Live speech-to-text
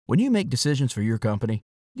When you make decisions for your company,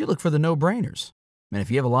 you look for the no-brainers. And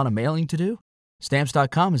if you have a lot of mailing to do,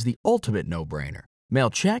 Stamps.com is the ultimate no-brainer. Mail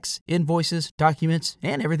checks, invoices, documents,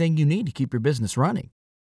 and everything you need to keep your business running.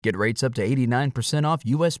 Get rates up to 89% off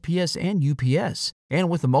USPS and UPS. And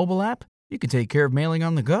with the mobile app, you can take care of mailing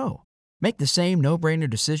on the go. Make the same no-brainer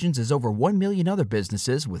decisions as over 1 million other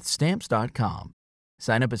businesses with Stamps.com.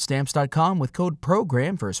 Sign up at Stamps.com with code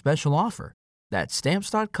PROGRAM for a special offer. That's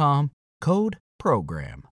Stamps.com, code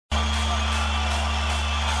PROGRAM.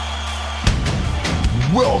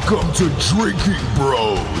 Welcome to Drinking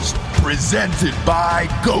Bros, presented by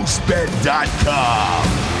GhostBed.com.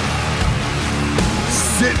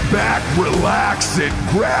 Sit back, relax, and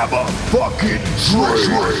grab a fucking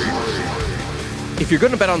drink. If you're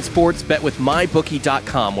going to bet on sports, bet with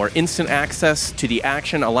MyBookie.com, where instant access to the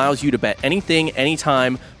action allows you to bet anything,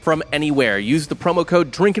 anytime, from anywhere. Use the promo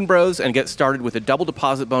code Drinking Bros and get started with a double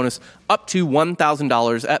deposit bonus up to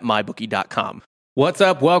 $1,000 at MyBookie.com. What's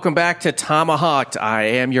up? Welcome back to Tomahawked. I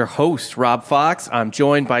am your host, Rob Fox. I'm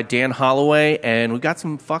joined by Dan Holloway, and we've got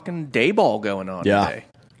some fucking day ball going on today.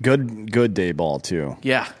 Good day ball, too.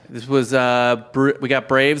 Yeah, this was, we got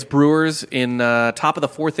Braves, Brewers in top of the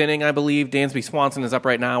fourth inning, I believe. Dansby Swanson is up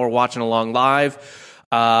right now. We're watching along live.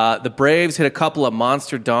 The Braves hit a couple of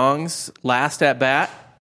monster dongs last at bat,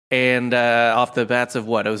 and off the bats of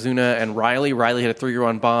Ozuna and Riley. Riley hit a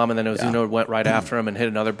 3-run bomb, and then Ozuna went right after him and hit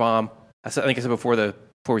another bomb. I think I said before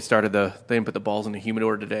we started, they didn't put the balls in the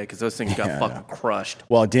humidor today because those things got fucking crushed.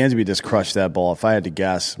 Well, Dansby just crushed that ball. If I had to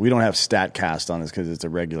guess, we don't have StatCast on this because it's a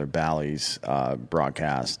regular Bally's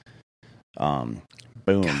broadcast. Boom.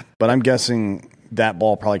 God. But I'm guessing that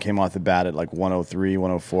ball probably came off the bat at like 103,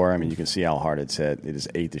 104. I mean, you can see how hard it's hit. It just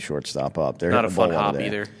ate the shortstop up. They're not a fun hop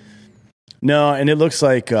either. No, and it looks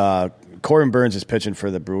like Corbin Burnes is pitching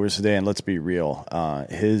for the Brewers today, and let's be real.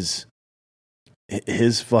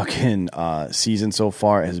 His fucking season so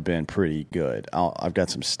far has been pretty good. I've got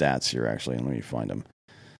some stats here, actually, and let me find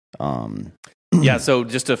them. Yeah, so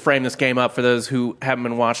just to frame this game up for those who haven't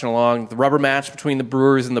been watching along, the rubber match between the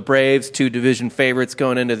Brewers and the Braves, two division favorites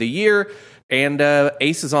going into the year, and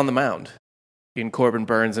Ace is on the mound in Corbin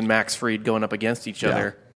Burnes and Max Fried going up against each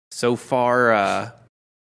other. So far,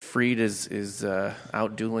 Fried is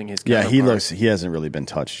outdueling his counterpart. He hasn't really been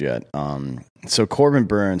touched yet. So Corbin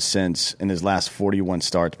Burnes, in his last 41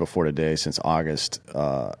 starts before today, since August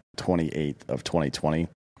 28th of 2020,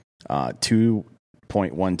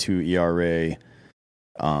 2.12 ERA.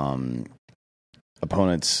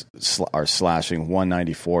 Opponents are slashing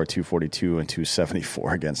 194, 242, and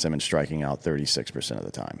 274 against him and striking out 36% of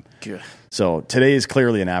the time. Good. So today is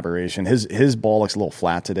clearly an aberration. His ball looks a little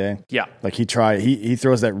flat today. Yeah. Like he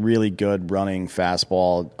throws that really good running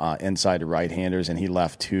fastball inside to right-handers, and he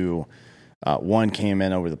left two. One came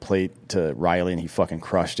in over the plate to Riley, and he fucking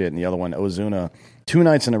crushed it. And the other one, Ozuna, 2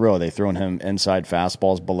 nights in a row, they've thrown him inside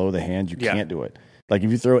fastballs below the hand. You can't do it. Like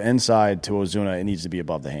if you throw inside to Ozuna, it needs to be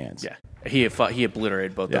above the hands. Yeah. He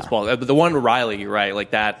obliterated both those balls. The one to Riley, you're right,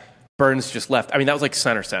 like that, Burnes just left. I mean, that was like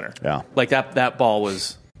center. Yeah. Like that ball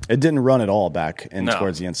was... It didn't run at all back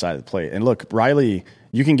towards the inside of the plate. And look, Riley,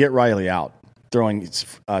 you can get Riley out throwing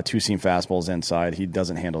 2-seam fastballs inside. He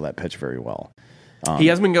doesn't handle that pitch very well. He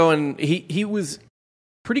has been going... He was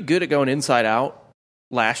pretty good at going inside out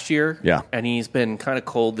last year. Yeah. And he's been kind of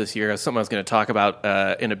cold this year. That's something I was going to talk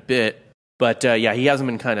about in a bit. But, he hasn't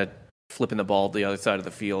been kind of flipping the ball to the other side of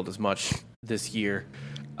the field as much this year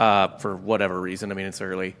for whatever reason. I mean, it's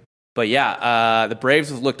early. But, the Braves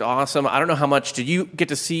have looked awesome. I don't know how much. Did you get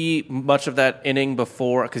to see much of that inning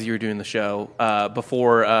before, because you were doing the show,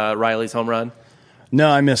 before Riley's home run? No,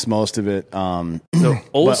 I missed most of it. So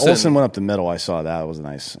Olsen went up the middle. I saw that. It was a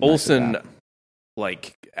nice. Olsen,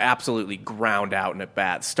 absolutely ground out in at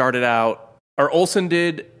bat. Started out, or Olsen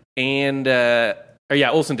did, and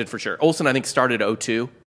Olsen did for sure. Olsen, I think, started 0-2.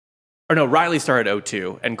 Or no, Riley started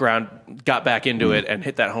 0-2 and got back into it and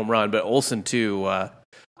hit that home run. But Olsen too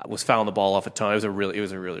was fouling the ball off a ton. It was a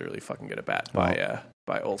really fucking good at bat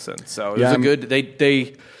by Olsen. So it was a good.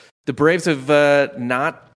 The Braves have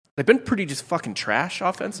not. They've been pretty just fucking trash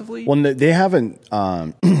offensively. Well, they haven't.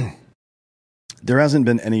 There hasn't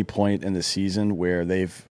been any point in the season where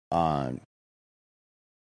they've. The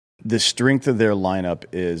strength of their lineup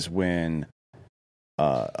is when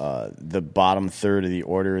the bottom third of the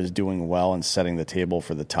order is doing well and setting the table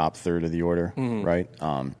for the top third of the order, right?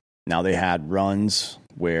 Now they had runs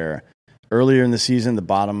where earlier in the season the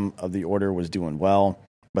bottom of the order was doing well,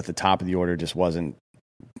 but the top of the order just wasn't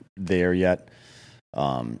there yet.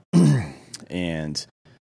 And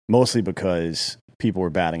mostly because people were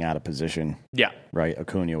batting out of position. Yeah. Right?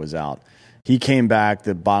 Acuna was out. he came back.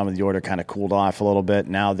 The bottom of the order kind of cooled off a little bit.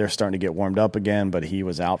 Now they're starting to get warmed up again, but he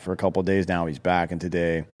was out for a couple of days. Now he's back, and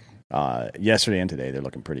today, yesterday and today, they're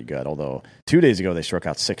looking pretty good. Although 2 days ago, they struck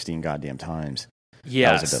out 16 goddamn times.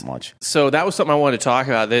 Yes. That was a bit much. So that was something I wanted to talk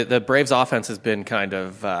about. The Braves offense has been kind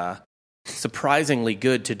of surprisingly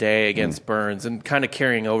good today against Burns and kind of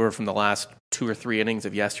carrying over from the last 2 or 3 innings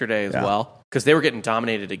of yesterday as well. Because they were getting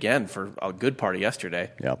dominated again for a good part of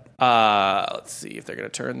yesterday. Yep. Let's see if they're going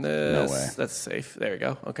to turn this. No way. That's safe. There you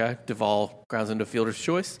go. Okay. Duvall grounds into fielder's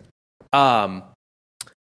choice. But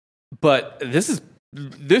this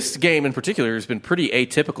game in particular has been pretty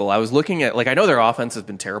atypical. I was looking at, I know their offense has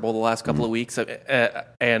been terrible the last couple of weeks,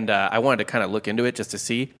 and I wanted to kind of look into it just to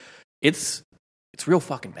see. It's real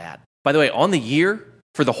fucking bad. By the way, on the year,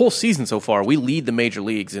 for the whole season so far, we lead the major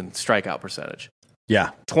leagues in strikeout percentage.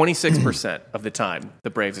 Yeah. 26% of the time the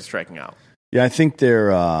Braves are striking out. Yeah, I think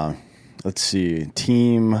they're, let's see,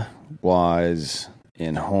 team-wise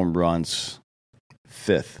in home runs,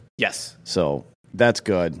 5th. Yes. So that's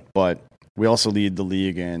good, but we also lead the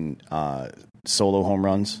league in solo home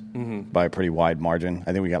runs by a pretty wide margin.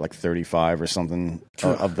 I think we got 35 or something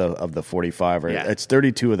of the 45. Or it's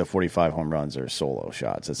 32 of the 45 home runs are solo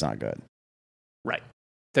shots. It's not good. Right.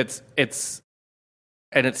 And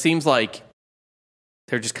it seems like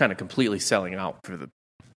they're just kind of completely selling out for the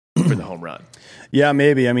home run. Yeah,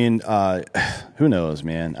 maybe. I mean, who knows,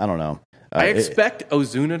 man? I don't know. I expect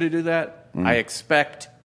Ozuna to do that. I expect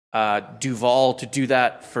Duvall to do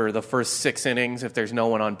that for the first 6 innings if there's no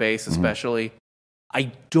one on base, especially.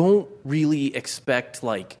 I don't really expect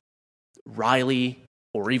Riley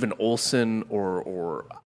or even Olson or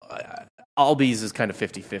Albies is kind of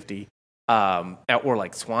 50-50. Or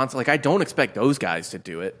Swanson. I don't expect those guys to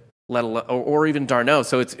do it, let alone, or even d'Arnaud.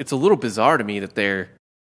 So it's a little bizarre to me that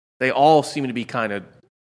they all seem to be kind of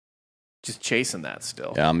just chasing that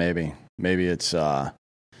still. Yeah, maybe it's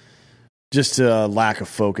just a lack of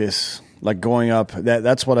focus. Going up,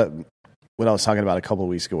 that's what I was talking about a couple of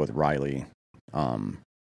weeks ago with Riley.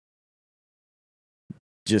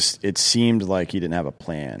 Just it seemed like he didn't have a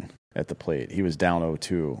plan at the plate. He was down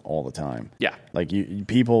 0-2 all the time. Yeah,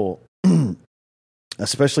 people,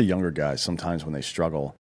 especially younger guys, sometimes when they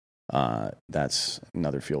struggle, that's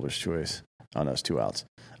another fielder's choice. Oh no, it's 2 outs.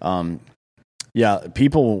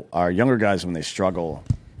 Younger guys when they struggle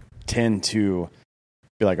tend to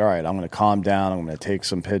be like, all right, I'm going to calm down. I'm going to take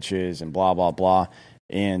some pitches and blah, blah, blah.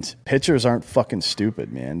 And pitchers aren't fucking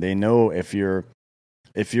stupid, man. They know if you're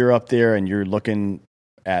up there and you're looking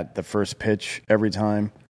at the first pitch every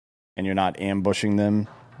time and you're not ambushing them,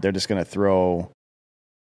 they're just going to throw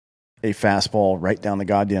a fastball right down the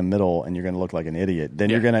goddamn middle and you're going to look like an idiot.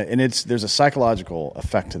 Then you're going to, and there's a psychological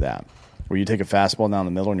effect to that where you take a fastball down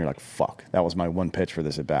the middle and you're like, fuck, that was my one pitch for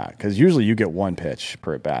this at bat. Because usually you get one pitch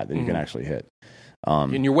per at bat that you can actually hit.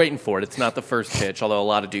 And you're waiting for it. It's not the first pitch, although a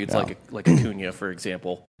lot of dudes like Acuna, for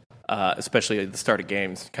example, especially at the start of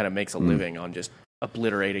games, kind of makes a living on just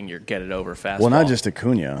obliterating your get-it-over fastball. Well, not just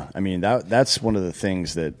Acuna. I mean, that's one of the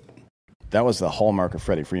things that was the hallmark of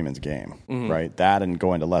Freddie Freeman's game, right? That and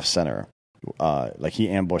going to left center. He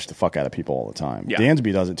ambushed the fuck out of people all the time. Yeah.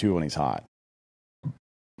 Dansby does it too when he's hot.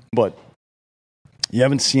 But you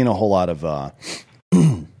haven't seen a whole lot of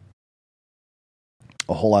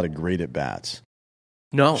great at-bats.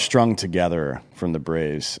 No. Strung together from the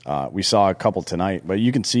Braves. We saw a couple tonight, but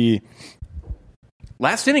you can see.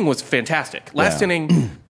 Last inning was fantastic. Last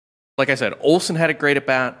inning, like I said, Olson had a great at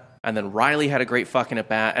bat, and then Riley had a great fucking at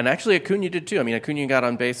bat, and actually Acuna did too. I mean, Acuna got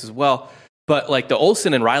on base as well. But the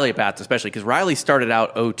Olson and Riley at bats, especially because Riley started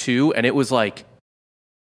out 0-2, and it was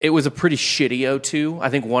a pretty shitty 0-2. I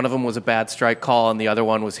think one of them was a bad strike call, and the other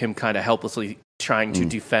one was him kind of helplessly trying to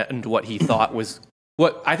defend what he thought was.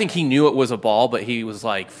 What I think he knew it was a ball, but he was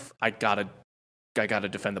like, I gotta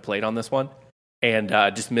defend the plate on this one, and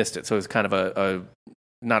just missed it. So it was kind of a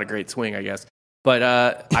not a great swing, I guess. But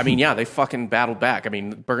I mean, they fucking battled back. I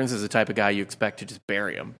mean, Burns is the type of guy you expect to just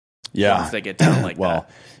bury him. Yeah, once they get down like that.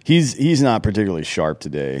 He's not particularly sharp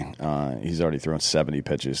today. He's already thrown 70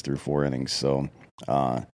 pitches through 4 innings, so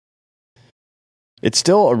it's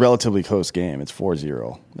still a relatively close game. It's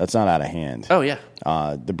 4-0. That's not out of hand. Oh yeah.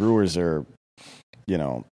 The Brewers are.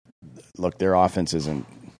 Look, their offense isn't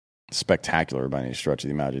spectacular by any stretch of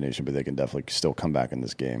the imagination, but they can definitely still come back in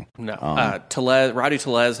this game. No, Rowdy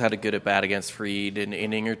Tellez had a good at bat against Fried an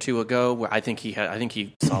inning or two ago. Where I think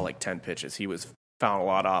he saw 10 pitches. He was found a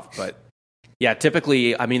lot off, but yeah,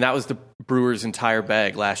 typically, I mean, that was the Brewers' entire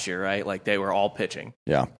bag last year, right? They were all pitching.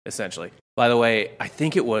 Yeah, essentially. By the way, I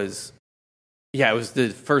think it was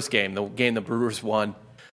the first game, the game the Brewers won.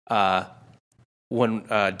 when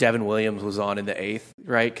Devin Williams was on in the 8th,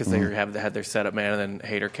 right? Because they had their setup man, and then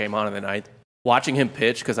Hader came on in the 9th. Watching him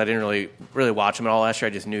pitch, because I didn't really watch him at all last year,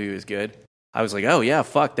 I just knew he was good. I was like, oh, yeah,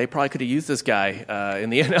 fuck, they probably could have used this guy in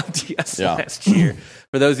the NLDS last year.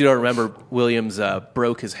 For those who don't remember, Williams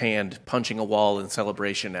broke his hand punching a wall in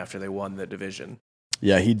celebration after they won the division.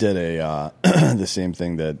 Yeah, he did the same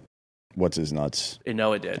thing that what's his nuts?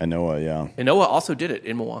 Inoa did. Inoa, yeah. Inoa also did it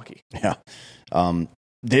in Milwaukee. Yeah.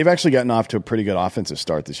 They've actually gotten off to a pretty good offensive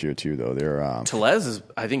start this year, too, though. They're Tellez is,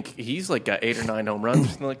 I think he's like got 8 or 9 home runs or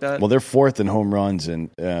something like that. Well, they're 4th in home runs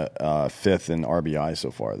and 5th in RBI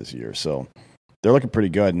so far this year. So they're looking pretty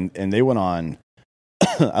good. And they went on,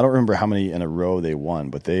 I don't remember how many in a row they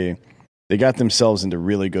won, but they got themselves into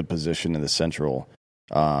really good position in the Central.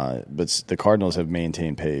 But the Cardinals have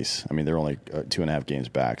maintained pace. I mean, they're only 2.5 games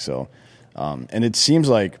back. So, and it seems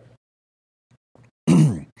like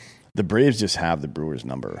the Braves just have the Brewers'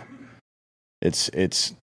 number. It's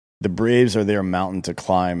the Braves are their mountain to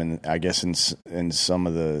climb, and I guess in some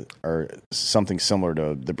of the or something similar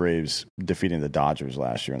to the Braves defeating the Dodgers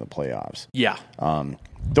last year in the playoffs. Yeah.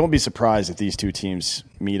 Don't be surprised if these two teams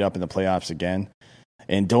meet up in the playoffs again,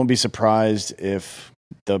 and don't be surprised if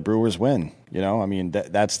the Brewers win. You know, I mean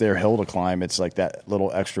that's their hill to climb. It's like that little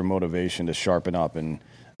extra motivation to sharpen up and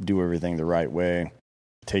do everything the right way.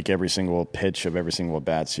 Take every single pitch of every single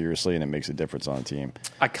bat seriously, and it makes a difference on the team.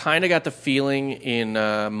 I kind of got the feeling in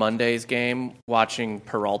Monday's game watching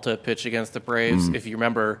Peralta pitch against the Braves. If you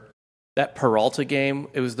remember that Peralta game,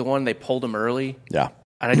 it was the one they pulled him early. Yeah,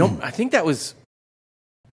 and I don't think that was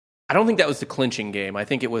the clinching game. I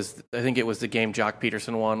think it was the game Jock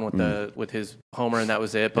Peterson won with his homer, and that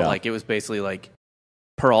was it. But like it was basically like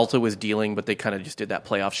Peralta was dealing, but they kind of just did that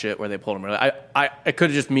playoff shit where they pulled him early. It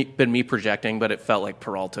could have just been me projecting, but it felt like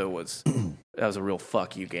Peralta was that was a real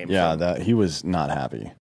fuck you game. Yeah, that he was not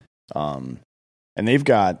happy. And they've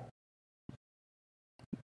got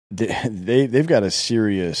they've got a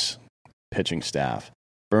serious pitching staff.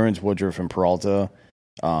 Burns, Woodruff, and Peralta.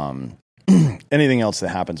 Anything else that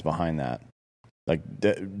happens behind that, like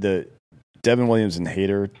the Devin Williams and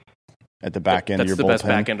Hader. At the back end of your bullpen. That's the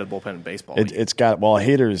best back end of the bullpen in baseball. It's got, well,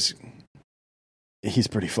 Hader's, he's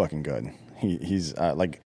pretty fucking good. He's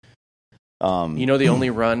like... you know, the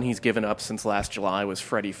only run he's given up since last July was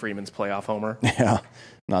Freddie Freeman's playoff homer? Yeah,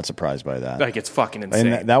 not surprised by that. Like, it's fucking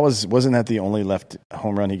insane. And wasn't that the only left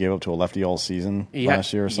home run he gave up to a lefty all season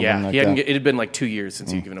last year or something like that? It had been like 2 years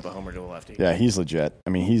since he'd given up a homer to a lefty. Yeah, he's legit.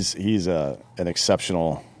 I mean, he's an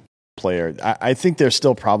exceptional player. I think they're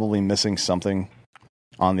still probably missing something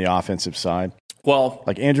on the offensive side. Well,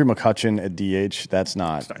 like Andrew McCutchen at DH, that's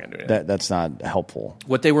not helpful.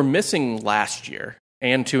 What they were missing last year,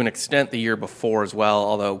 and to an extent the year before as well,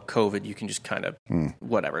 although COVID, you can just kind of,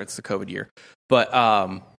 whatever, it's the COVID year. But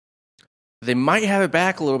they might have it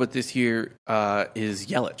back a little bit this year, is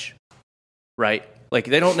Yelich, right? Like,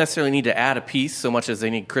 they don't necessarily need to add a piece so much as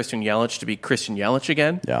they need Christian Yelich to be Christian Yelich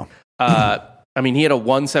again. Yeah. I mean, he had a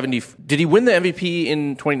 170. Did he win the MVP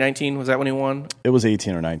in 2019? Was that when he won? It was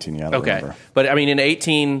 18 or 19, yeah. I don't remember. But I mean, in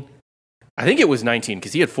 18, I think it was 19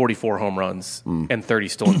 because he had 44 home runs and 30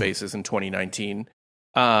 stolen bases in 2019.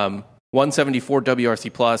 174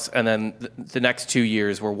 WRC plus, and then the next 2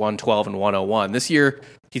 years were 112 and 101. This year,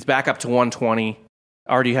 he's back up to 120.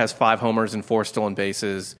 Already has 5 homers and 4 stolen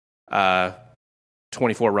bases,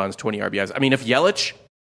 24 runs, 20 RBIs. I mean, if Yelich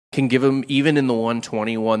can give him even in the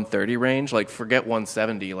 120, 130 range, like forget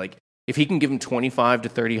 170. Like if he can give him 25 to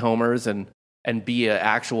 30 homers and be an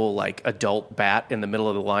actual like adult bat in the middle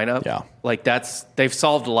of the lineup, like they've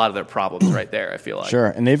solved a lot of their problems right there. I feel like sure,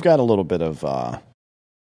 and they've got a little bit of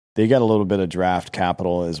draft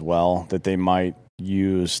capital as well that they might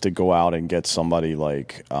use to go out and get somebody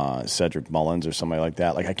like Cedric Mullins or somebody like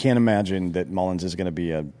that. Like I can't imagine that Mullins is going to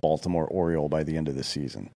be a Baltimore Oriole by the end of the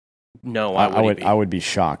season. No, I would be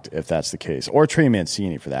shocked if that's the case. Or Trey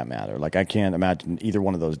Mancini, for that matter. Like, I can't imagine either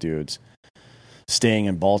one of those dudes staying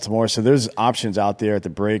in Baltimore. So there's options out there at the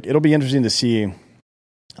break. It'll be interesting to see.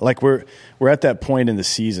 Like, we're at that point in the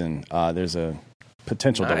season. There's a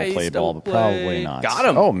potential double play ball, but probably not. Got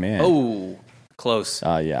him. Oh, man. Oh, close.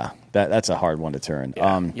 Yeah, that's a hard one to turn. Yeah,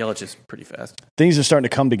 Yelich is pretty fast. Things are starting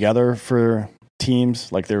to come together for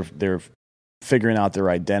teams. Like, they're figuring out their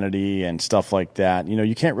identity and stuff like that. You know,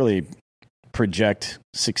 you can't really project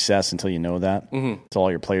success until you know that. Until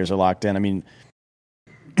all your players are locked in. I mean,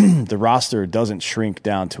 the roster doesn't shrink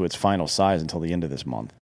down to its final size until the end of this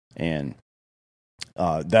month. And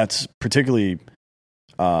that's particularly...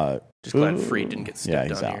 just glad Fried didn't get stepped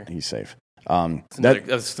he's on out. here. He's safe.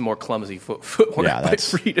 That's the more clumsy footwork by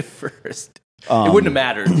Fried at first. It wouldn't have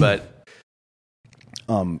mattered, but...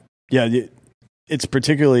 it's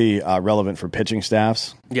particularly relevant for pitching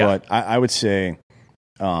staffs, Yeah. but I would say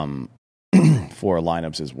for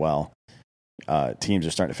lineups as well. Teams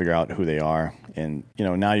are starting to figure out who they are, and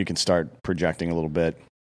now you can start projecting a little bit.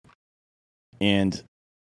 And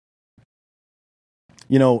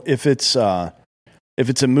if it's a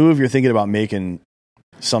move you're thinking about making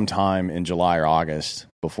sometime in July or August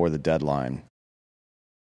before the deadline,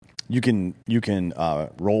 you can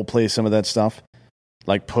role play some of that stuff.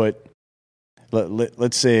 Like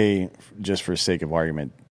let's say, just for sake of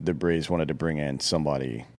argument, the Braves wanted to bring in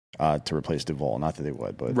somebody to replace Duvall. Not that they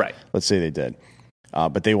would, but Right. let's say they did.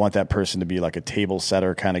 But they want that person to be like a table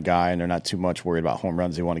setter kind of guy, and they're not too much worried about home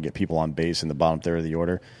runs. They want to get people on base in the bottom third of the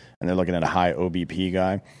order, and they're looking at a high OBP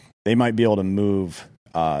guy. They might be able to move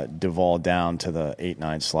Duvall down to the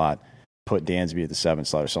 8-9 slot, put Dansby at the 7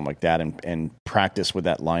 slot or something like that, and practice with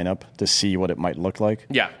that lineup to see what it might look like.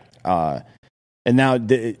 Yeah. And now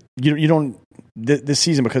you don't. This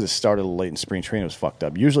season, because it started late in spring training, was fucked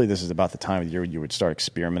up. Usually, this is about the time of the year you would start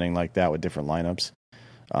experimenting like that with different lineups.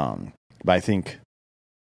 But I think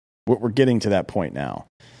we're getting to that point now,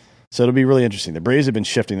 so it'll be really interesting. The Braves have been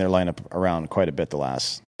shifting their lineup around quite a bit the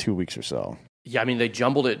last 2 weeks or so. Yeah, I mean, they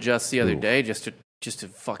jumbled it just the other day just to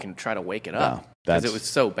fucking try to wake it up. Yeah, because it was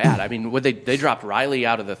so bad. I mean, they dropped Riley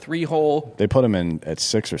out of the 3-hole. They put him in at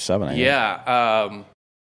 6 or 7. I think. Yeah.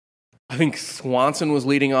 I think Swanson was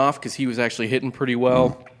leading off because he was actually hitting pretty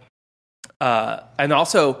well. And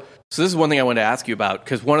also, so this is one thing I wanted to ask you about,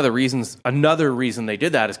 because another reason they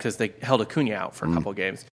did that is because they held Acuna out for a couple of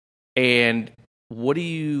games. And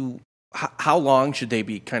how long should they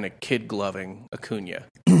be kind of kid gloving Acuna?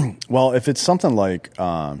 Well, if it's something like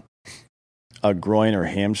a groin or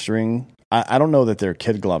hamstring, I don't know that they're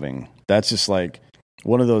kid gloving. That's just like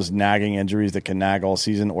one of those nagging injuries that can nag all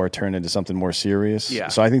season or turn into something more serious. Yeah.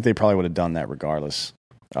 So I think they probably would have done that regardless.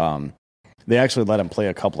 They actually let him play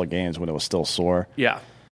a couple of games when it was still sore. Yeah.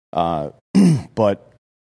 But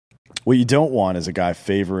what you don't want is a guy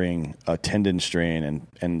favoring a tendon strain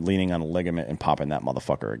and leaning on a ligament and popping that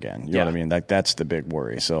motherfucker again. You know what I mean? That's the big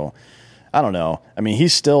worry. So I don't know. I mean,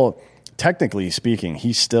 he's still, technically speaking,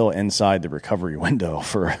 he's still inside the recovery window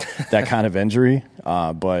for that kind of injury.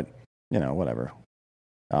 But, whatever.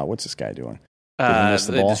 What's this guy doing? Did he miss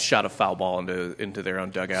the they ball? just shot a foul ball into their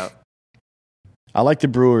own dugout. I like the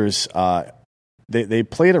Brewers. They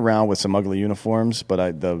played around with some ugly uniforms,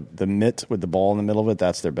 but the mitt with the ball in the middle of it,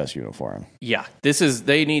 that's their best uniform. Yeah,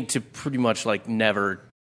 they need to pretty much like never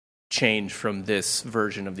change from this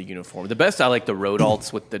version of the uniform. The best, I like the road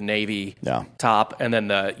alts with the navy top and then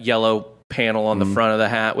the yellow panel on the front of the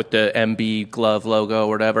hat with the MB glove logo or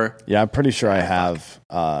whatever. Yeah, I'm pretty sure I have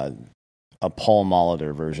a Paul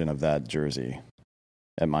Molitor version of that jersey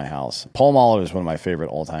at my house. Paul Molitor is one of my favorite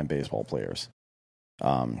all-time baseball players.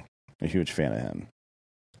 I'm a huge fan of him.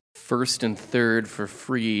 First and third for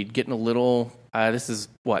Fried, getting a little. This is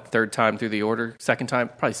what, third time through the order? Second time?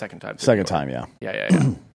 Probably second time. Second time, yeah.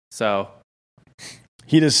 Yeah. So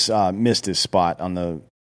he just missed his spot on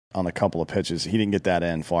a couple of pitches. He didn't get that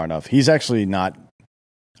in far enough. He's actually not.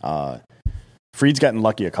 Fried's gotten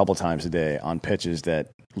lucky a couple times today on pitches that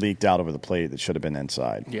leaked out over the plate that should have been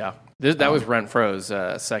inside. Yeah, that was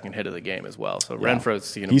Renfroe's second hit of the game as well. So Renfroe's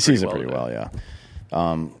seeing him. He sees it pretty well. Yeah.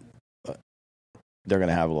 They're going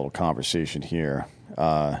to have a little conversation here.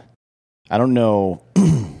 I don't know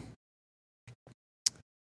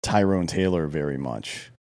Tyrone Taylor very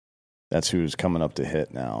much. That's who's coming up to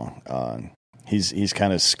hit now. He's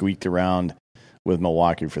kind of squeaked around with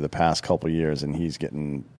Milwaukee for the past couple of years, and he's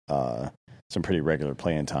getting some pretty regular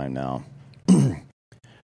playing time now.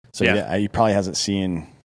 So yeah, he probably hasn't seen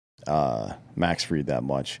Max Fried that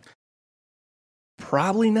much.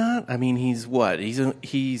 Probably not. I mean, he's what?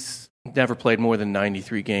 He's never played more than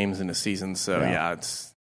 93 games in a season. So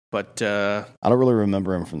But I don't really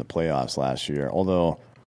remember him from the playoffs last year. Although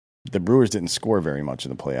the Brewers didn't score very much in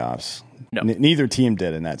the playoffs. No, neither team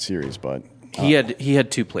did in that series. But he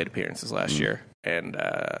had 2 plate appearances last year and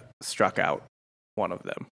struck out one of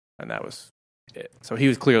them, and that was it. So he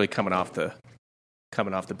was clearly coming off the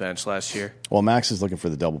bench last year. Well, Max is looking for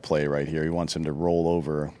the double play right here. He wants him to roll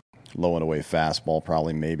over, low and away fastball,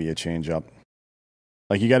 probably maybe a changeup.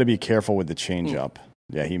 Like, you got to be careful with the changeup.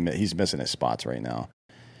 Yeah, he's missing his spots right now.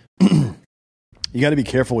 You got to be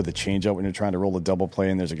careful with the changeup when you're trying to roll a double play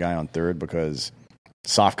and there's a guy on third, because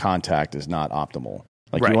soft contact is not optimal.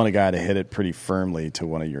 Like, you want a guy to hit it pretty firmly to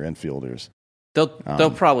one of your infielders.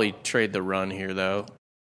 They'll probably trade the run here, though.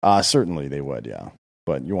 Certainly they would, yeah.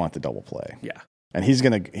 But you want the double play. Yeah. And he's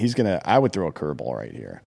gonna. I would throw a curveball right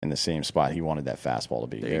here in the same spot he wanted that fastball to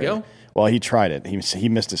be. There you go. Well, he tried it. He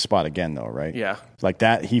missed his spot again though, right? Yeah. Like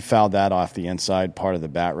that, he fouled that off the inside part of the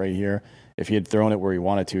bat right here. If he had thrown it where he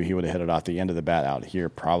wanted to, he would have hit it off the end of the bat out here,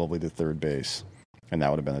 probably to third base, and that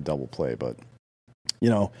would have been a double play. But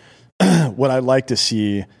what I'd like to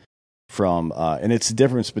see from, and it's the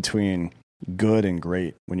difference between good and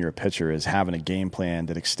great when you're a pitcher is having a game plan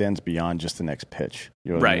that extends beyond just the next pitch.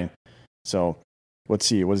 You know what I mean? So let's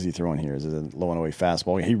see. What is he throwing here? Is it a low and away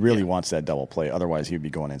fastball? He really wants that double play. Otherwise, he'd be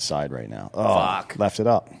going inside right now. Oh, fuck. Left it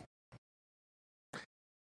up.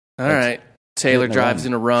 All right. Taylor drives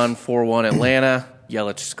in a run, 4-1 Atlanta.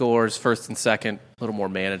 Yelich scores first and second, a little more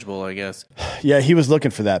manageable, I guess. Yeah, he was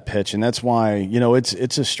looking for that pitch, and that's why,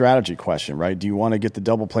 it's a strategy question, right? Do you want to get the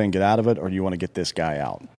double play and get out of it, or do you want to get this guy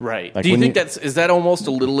out? Right. Like do you think is that almost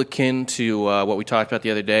a little akin to what we talked about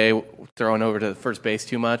the other day, throwing over to first base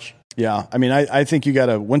too much? Yeah, I mean, I think you got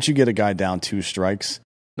to, once you get a guy down 2 strikes.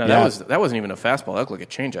 No, that wasn't even a fastball. That looked like a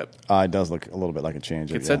changeup. It does look a little bit like a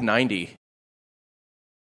changeup. It said 90.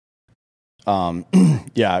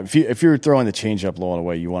 Yeah, if you're throwing the changeup low and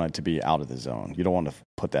away, you want it to be out of the zone. You don't want to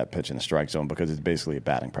put that pitch in the strike zone because it's basically a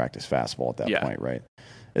batting practice fastball at that point, right?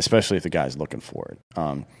 Especially if the guy's looking for it.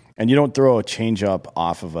 And you don't throw a changeup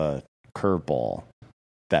off of a curveball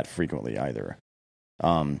that frequently either.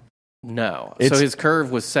 No. So his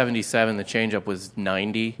curve was 77. The changeup was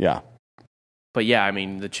 90. Yeah. But yeah, I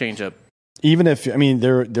mean, the changeup. Even if, I mean,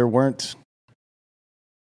 there weren't.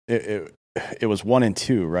 It was 1 and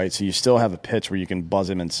 2, right? So you still have a pitch where you can buzz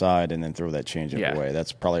him inside and then throw that changeup away.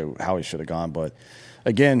 That's probably how he should have gone. But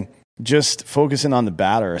again, just focusing on the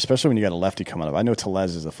batter, especially when you got a lefty coming up. I know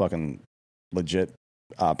Tellez is a fucking legit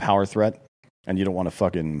power threat, and you don't want to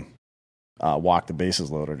fucking walk the bases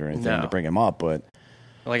loaded or anything to bring him up. But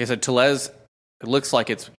like I said, Tellez, it looks like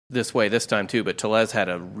it's this way this time too. But Tellez had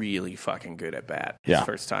a really fucking good at bat his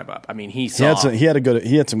first time up. I mean, he had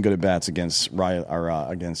some good at bats against Fried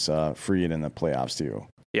in the playoffs too.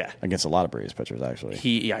 Yeah, against a lot of Braves pitchers actually.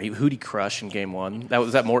 Who'd he crush in game 1?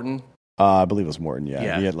 Was that Morton? I believe it was Morton.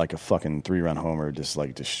 Yeah, he had like a fucking 3-run homer, just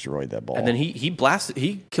like destroyed that ball. And then he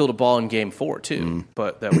killed a ball in game 4 too,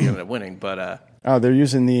 but that we ended up winning. But they're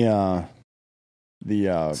using the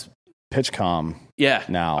PitchCom. Yeah.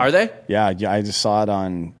 Now are they? Yeah. I just saw it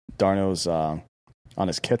on Darno's on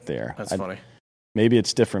his kit there. That's funny. Maybe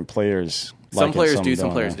it's different players. Some players do,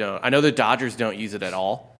 some players don't. I know the Dodgers don't use it at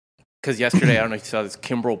all. Because yesterday, I don't know if you saw this,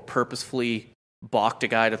 Kimbrel purposefully balked a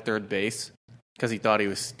guy to third base because he thought he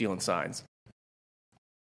was stealing signs.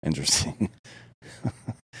 Interesting.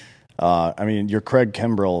 I mean, you're Craig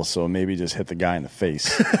Kimbrel, so maybe just hit the guy in the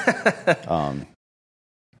face.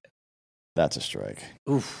 That's a strike.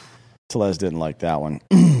 Oof. Tellez didn't like that one.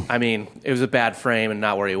 I mean, it was a bad frame and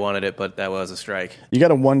not where he wanted it, but that was a strike. You got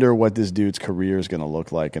to wonder what this dude's career is going to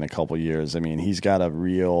look like in a couple years. I mean, he's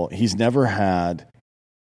never had...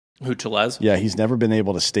 Who, Tellez? Yeah, he's never been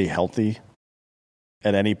able to stay healthy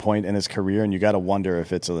at any point in his career, and you got to wonder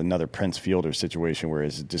if it's another Prince Fielder situation where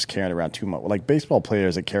he's just carrying around too much. Like baseball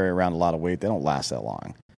players that carry around a lot of weight, they don't last that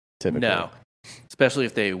long, typically. No, especially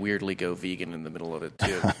if they weirdly go vegan in the middle of it,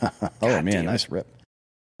 too. Oh, man, nice rip.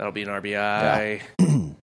 That'll be an RBI. Yeah.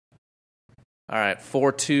 All right,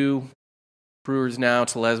 4-2 Brewers now.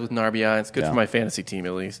 Tellez with an RBI. It's good for my fantasy team,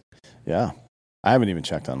 at least. Yeah. I haven't even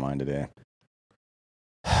checked on mine today.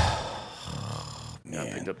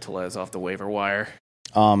 I picked up Tellez off the waiver wire.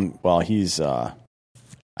 Well, he's... I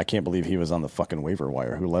can't believe he was on the fucking waiver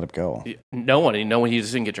wire. Who let him go? No one. He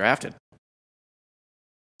just didn't get drafted.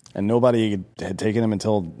 And nobody had taken him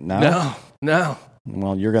until now? No.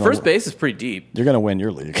 Well, you're gonna first base is pretty deep. You're gonna win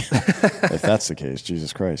your league if that's the case.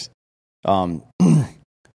 Jesus Christ.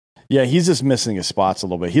 Yeah, he's just missing his spots a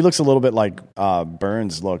little bit. He looks a little bit like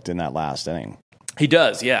Burns looked in that last inning. He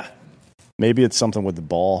does, yeah. Maybe it's something with the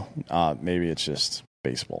ball. Maybe it's just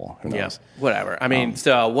baseball. Who knows? Yeah, whatever. I mean,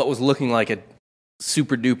 so what was looking like a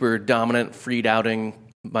super duper dominant Fried outing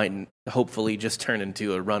might hopefully just turn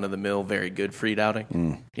into a run of the mill, very good Fried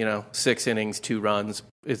outing. 6 innings, 2 runs.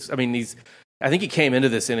 I think he came into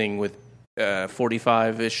this inning with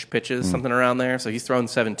 45-ish pitches, something around there. So he's thrown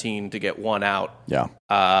 17 to get 1 out. Yeah.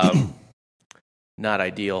 Not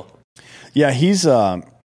ideal. Yeah, he's at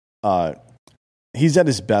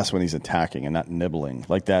his best when he's attacking and not nibbling.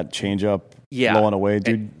 Like that changeup blowing away,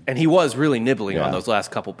 dude. And he was really nibbling on those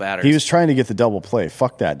last couple batters. He was trying to get the double play.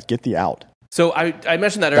 Fuck that. Get the out. So I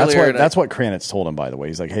mentioned that earlier. That's what Kranitz told him, by the way.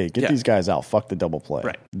 He's like, hey, get these guys out. Fuck the double play.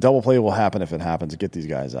 Right. The double play will happen if it happens. Get these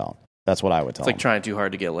guys out. That's what I would tell him. It's like trying too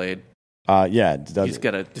hard to get laid. Yeah. You just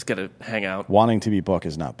gotta hang out. Wanting to be book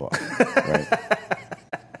is not book. Right.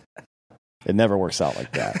 It never works out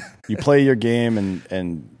like that. You play your game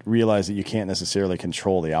and realize that you can't necessarily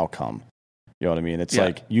control the outcome. You know what I mean? It's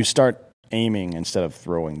like you start aiming instead of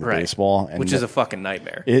throwing the baseball, and which is a fucking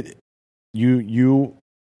nightmare. You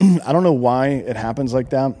I don't know why it happens like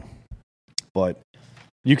that, but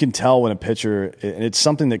you can tell when a pitcher, and it's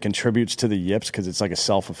something that contributes to the yips because it's like a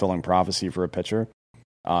self-fulfilling prophecy for a pitcher.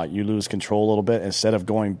 You lose control a little bit. Instead of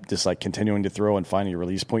going just like continuing to throw and finding your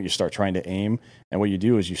release point, you start trying to aim, and what you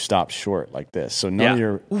do is you stop short like this. So none of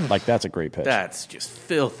your like that's a great pitch. That's just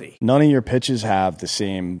filthy. None of your pitches have the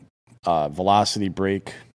same velocity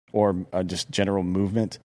break or just general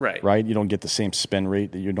movement. Right. You don't get the same spin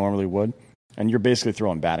rate that you normally would. And you're basically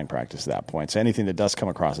throwing batting practice at that point. So anything that does come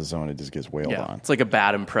across the zone, it just gets wailed on. It's like a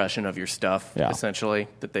bad impression of your stuff, essentially,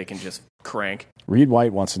 that they can just crank. Reed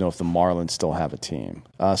White wants to know if the Marlins still have a team.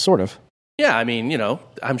 Sort of. Yeah, I mean,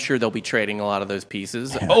 I'm sure they'll be trading a lot of those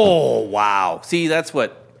pieces. Yeah. Oh, wow. See, that's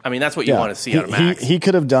what you want to see out of Max. He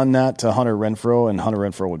could have done that to Hunter Renfroe, and Hunter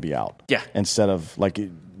Renfroe would be out. Yeah. Instead of, like,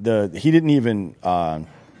 he didn't even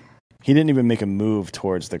make a move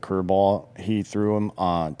towards the curveball he threw him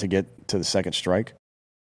to get to the second strike.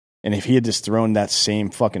 And if he had just thrown that same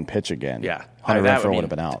fucking pitch again, Hunter Renfroe would have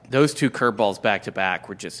been out. Those two curveballs back to back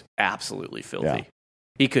were just absolutely filthy. Yeah.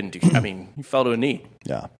 He couldn't do. I mean, he fell to a knee.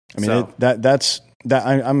 Yeah, I mean that's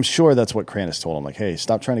I'm sure that's what Kranis told him. Like, hey,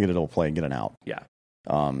 stop trying to get a double play and get an out. Yeah.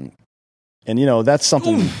 And that's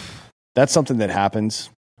something that happens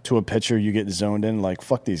to a pitcher. You get zoned in, like,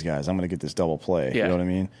 fuck these guys. I'm going to get this double play. Yeah. You know what I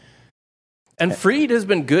mean? And Fried has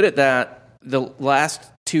been good at that the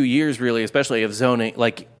last 2 years, really, especially of zoning,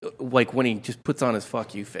 like when he just puts on his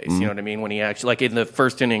fuck you face. You know what I mean? When he actually, like in the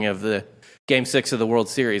first inning of the Game 6 of the World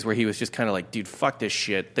Series, where he was just kind of like, dude, fuck this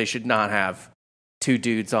shit. They should not have two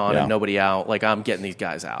dudes on and nobody out. Like, I'm getting these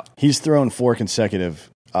guys out. He's thrown 4 consecutive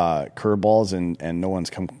curveballs, and no one's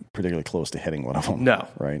come particularly close to hitting one of them. No.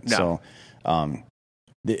 Right? No. So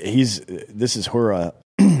this is Hura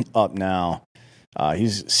up now.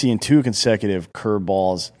 He's seeing 2 consecutive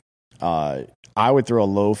curveballs. I would throw a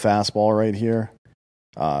low fastball right here.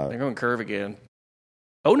 They're going curve again.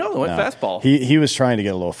 Oh, no, they went fastball. He was trying to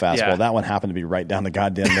get a low fastball. Yeah. That one happened to be right down the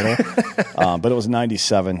goddamn middle. But it was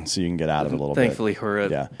 97, so you can get out of it a little Thankfully,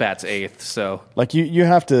 Hura bats 8th. So, like, you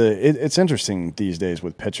have to it's interesting these days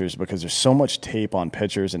with pitchers because there's so much tape on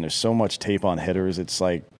pitchers and there's so much tape on hitters. It's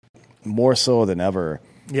like more so than ever.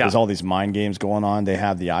 Yeah. There's all these mind games going on. They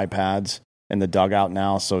have the iPads in the dugout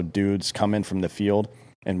now, so dudes come in from the field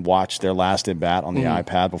and watch their last at bat on the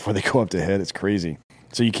iPad before they go up to hit. It's crazy.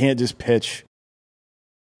 So you can't just pitch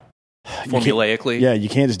formulaically. You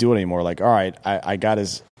can't just do it anymore. Like, all right, I got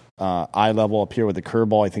his eye level up here with the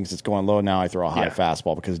curveball. He thinks it's going low. Now I throw a high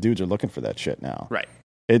fastball because dudes are looking for that shit now. Right.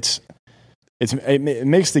 It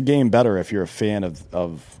makes the game better if you're a fan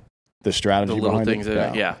of the strategy. The little behind things.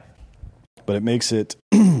 It. But it makes it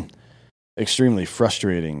extremely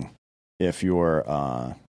frustrating if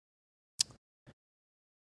you're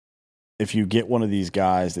if you get one of these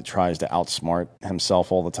guys that tries to outsmart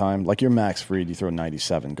himself all the time, like your Max Fried, you throw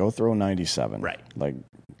 97. Go throw 97. Right. Like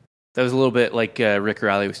that was a little bit like Rick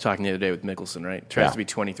Riley was talking the other day with Mickelson, right? Tries to be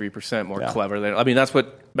 23% more clever than. I mean, that's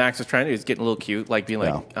what Max was trying to do. He's getting a little cute, like being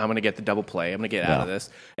like, I'm going to get the double play. I'm going to get out of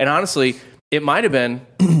this. And honestly, it might have been.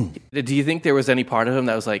 Do you think there was any part of him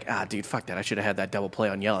that was like, dude, fuck that. I should have had that double play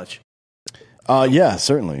on Yelich. Yeah,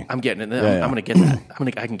 certainly. I'm getting it. I'm going to get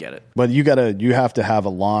that. I can get it. But you have to have a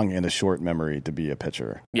long and a short memory to be a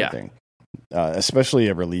pitcher. Yeah. I think. Especially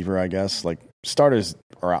a reliever, I guess. Like starters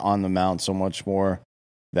are on the mound so much more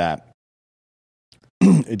that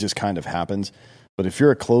it just kind of happens. But if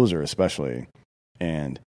you're a closer, especially,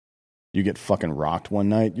 and you get fucking rocked one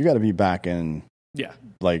night, you got to be back in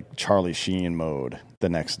like Charlie Sheen mode the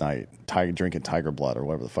next night, drinking Tiger Blood or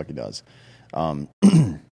whatever the fuck he does. I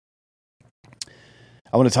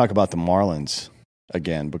want to talk about the Marlins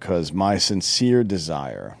again because my sincere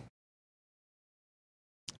desire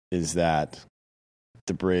is that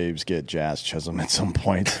the Braves get Jazz Chisholm at some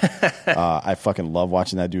point. I fucking love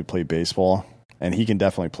watching that dude play baseball, and he can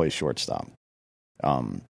definitely play shortstop.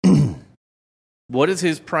 What is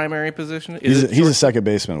his primary position? He's a second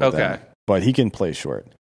baseman with them, but he can play short.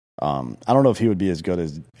 I don't know if he would be as good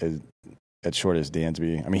as short as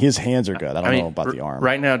Dansby. I mean, his hands are good. I don't know about the arm.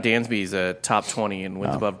 Right now, Dansby's a top 20 in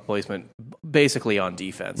wins above replacement, basically on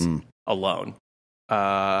defense alone.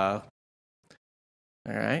 All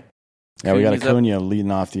right. Yeah, we got Acuna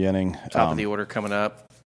leading off the inning. Top of the order coming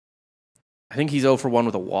up. I think he's 0 for 1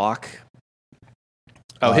 with a walk.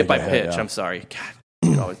 Hit by pitch. Yeah. I'm sorry.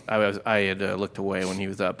 God, I had looked away when he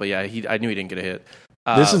was up, but yeah, I knew he didn't get a hit.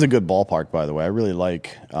 This is a good ballpark, by the way. I really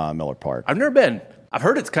like Miller Park. I've never been. I've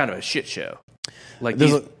heard it's kind of a shit show. Like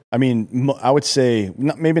I would say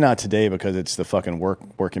maybe not today because it's the fucking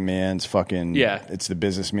working man's fucking it's the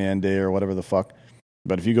businessman day or whatever the fuck.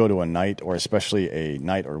 But if you go to a night or especially a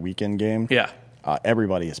night or weekend game,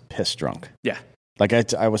 everybody is piss drunk. Yeah, like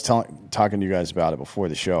I was talking to you guys about it before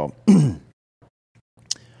the show.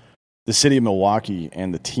 The city of Milwaukee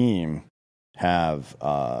and the team have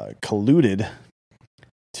colluded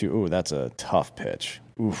to. Ooh, that's a tough pitch.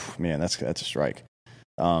 Oof, man, that's a strike.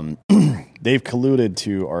 They've colluded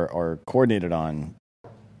to or coordinated on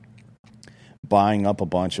buying up a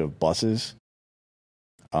bunch of buses.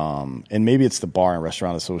 And maybe it's the Bar and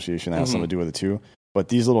Restaurant Association that has something to do with it too. But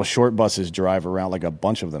these little short buses drive around, like a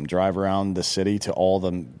bunch of them drive around the city to all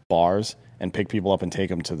the bars and pick people up and take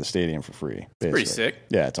them to the stadium for free. Basically. Pretty sick.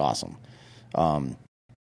 Yeah, it's awesome.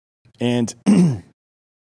 And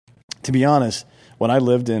to be honest, when I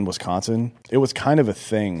lived in Wisconsin, it was kind of a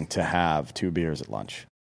thing to have 2 beers at lunch.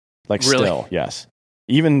 Like really? Still, yes.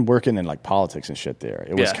 Even working in like politics and shit there,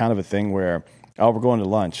 it was kind of a thing where, oh, we're going to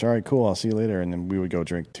lunch. All right, cool. I'll see you later. And then we would go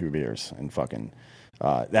drink 2 beers and fucking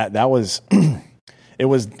that was. It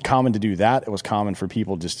was common to do that. It was common for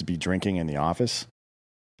people just to be drinking in the office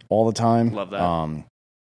all the time. Love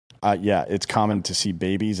that. Yeah, it's common to see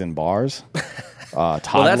babies in bars. Well,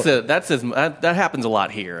 that happens a lot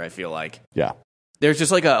here. I feel like. Yeah. There's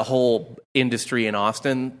just like a whole industry in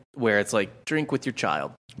Austin where it's like drink with your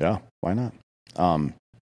child. Yeah, why not?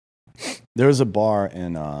 There was a bar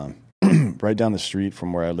in right down the street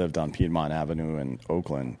from where I lived on Piedmont Avenue in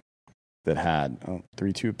Oakland that had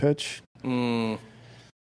 3-2 pitch.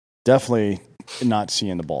 Definitely not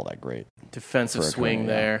seeing the ball that great. Defensive swing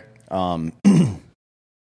there.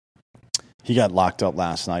 He got locked up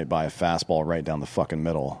last night by a fastball right down the fucking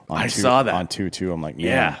middle. I saw that on 2-2. I'm like, man,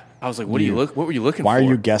 yeah. I was like, what were you looking for? Why are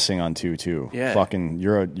you guessing on 2-2? Yeah. Fucking,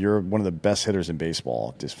 you're one of the best hitters in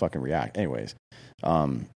baseball. Just fucking react. Anyways,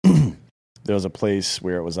 there was a place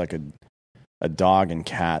where it was like a dog and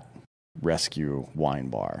cat rescue wine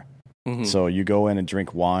bar. Mm-hmm. So you go in and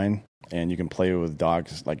drink wine, and you can play with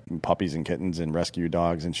dogs, like puppies and kittens and rescue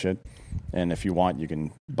dogs and shit. And if you want, you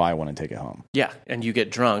can buy one and take it home. Yeah, and you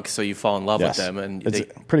get drunk, so you fall in love with them. And it's a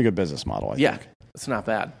pretty good business model, I think. It's not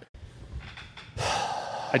bad.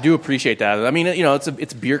 I do appreciate that. I mean, you know,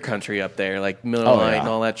 it's beer country up there, like Miller Lite and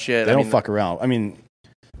all that shit. They don't fuck around. I mean,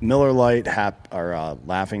 Miller Lite,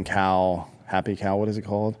 Laughing Cow, Happy Cow, what is it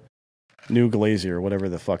called? New Glacier, whatever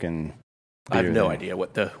the fucking... I have no idea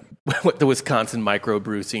what the Wisconsin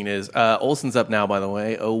microbrew scene is. Olson's up now, by the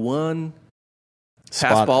way. 0-1.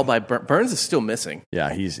 Pass ball by Burns is still missing.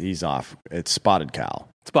 Yeah, he's off. It's Spotted Cow.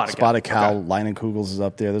 Spotted Cow. Okay. Leinenkugels is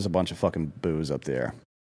up there. There's a bunch of fucking booze up there.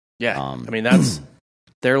 Yeah, I mean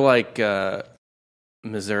they're like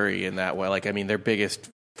Missouri in that way. Like, I mean, their biggest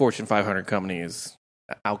Fortune 500 company is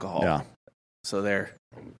alcohol. Yeah, so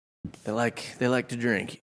they like to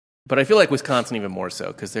drink. But I feel like Wisconsin even more so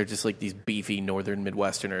because they're just like these beefy northern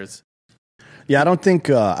Midwesterners. Yeah, I don't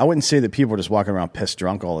think I wouldn't say that people are just walking around pissed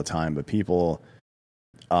drunk all the time, but people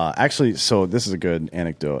actually. So this is a good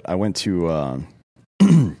anecdote. I went to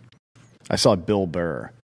I saw Bill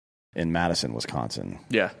Burr in Madison, Wisconsin.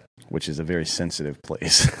 Yeah, which is a very sensitive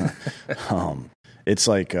place. It's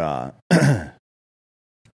like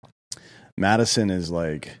Madison is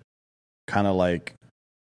like kind of like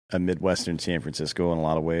a Midwestern San Francisco in a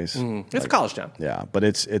lot of ways. It's a college town. Yeah, but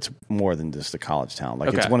it's more than just a college town.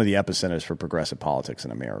 Like it's one of the epicenters for progressive politics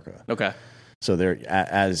in America. Okay. So they're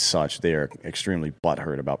as such, they are extremely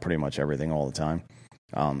butthurt about pretty much everything all the time.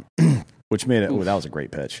 Which made it that was a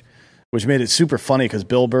great pitch. Which made it super funny because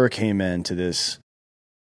Bill Burr came into this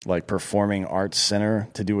like performing arts center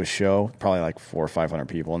to do a show, probably like 400 or 500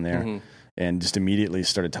 people in there, and just immediately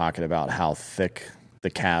started talking about how thick the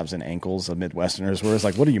calves and ankles of Midwesterners were. It's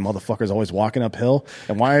like, what are you motherfuckers always walking uphill?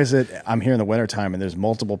 And why is it I'm here in the wintertime and there's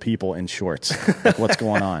multiple people in shorts? Like, what's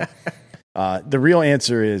going on? The real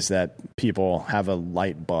answer is that people have a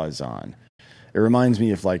light buzz on. It reminds me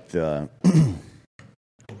of like the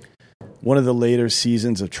one of the later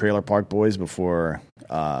seasons of Trailer Park Boys before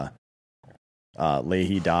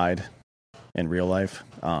Leahy died in real life.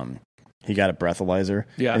 He got a breathalyzer.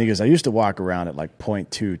 Yeah. And he goes, I used to walk around at like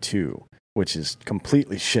 0.22. Which is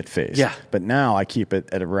completely shit-faced. Yeah. But now I keep it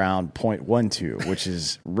at around 0.12, which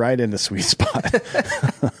is right in the sweet spot.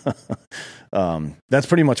 That's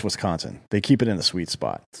pretty much Wisconsin. They keep it in the sweet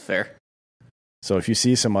spot. It's fair. So if you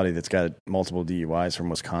see somebody that's got multiple DUIs from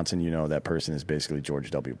Wisconsin, you know that person is basically George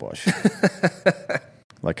W. Bush.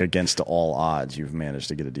 Like against all odds, you've managed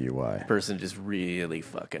to get a DUI. Person just really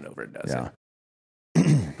fucking overdoes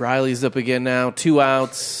it. Riley's up again now. 2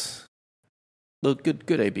 outs. Look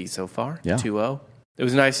good AB so far. Yeah. 2-0. It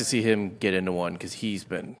was nice to see him get into one because he's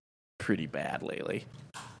been pretty bad lately.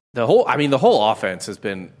 The whole offense has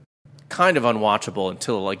been kind of unwatchable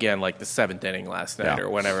until, again, like the 7th inning last night or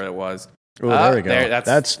whenever it was. Oh, there we go.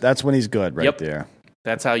 That's when he's good there.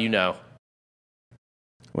 That's how you know.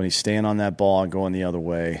 When he's staying on that ball and going the other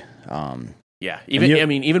way.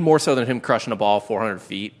 Even more so than him crushing a ball 400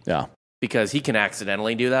 feet. Yeah. Because he can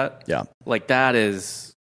accidentally do that. Yeah. Like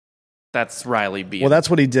that's Riley being. Well, that's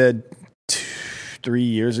what he did 3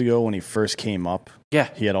 years ago when he first came up. Yeah.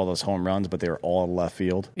 He had all those home runs, but they were all left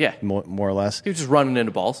field. Yeah. More or less. He was just running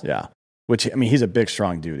into balls. Yeah. Which, I mean, he's a big,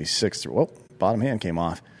 strong dude. He's 6'3". Well, bottom hand came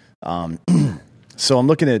off. So I'm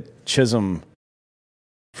looking at Chisholm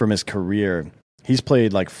from his career. He's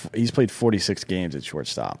played 46 games at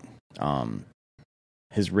shortstop.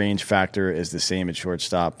 His range factor is the same at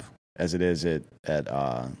shortstop as it is at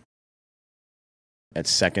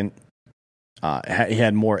second. He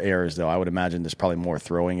had more errors, though. I would imagine there's probably more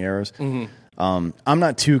throwing errors. Mm-hmm. I'm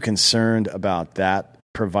not too concerned about that,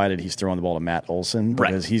 provided he's throwing the ball to Matt Olson,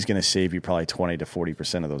 because he's going to save you probably 20 to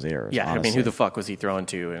 40% of those errors. Yeah, honestly. I mean, who the fuck was he throwing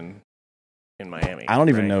to in Miami? I don't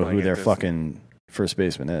even know who their fucking first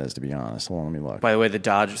baseman is, to be honest. Hold on, let me look. By the way,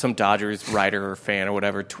 some Dodgers writer or fan or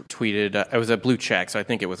whatever tweeted, it was a blue check, so I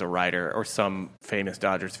think it was a writer or some famous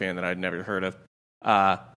Dodgers fan that I'd never heard of,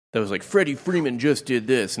 that was like, Freddie Freeman just did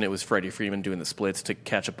this, and it was Freddie Freeman doing the splits to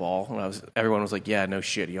catch a ball. And everyone was like, yeah, no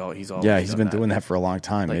shit, he's been doing that for a long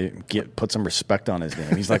time. Like, put some respect on his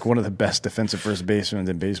name. He's like one of the best defensive first basemen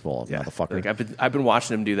in baseball, motherfucker. Like I've been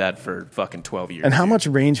watching him do that for fucking 12 years. And how much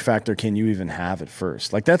range factor can you even have at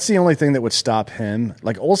first? Like, that's the only thing that would stop him.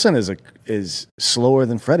 Like, Olsen is slower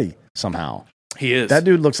than Freddie somehow. He is. That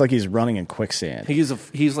dude looks like he's running in quicksand.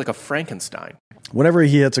 He's like a Frankenstein. Whenever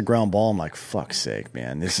he hits a ground ball, I'm like, fuck's sake,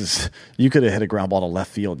 man. You could have hit a ground ball to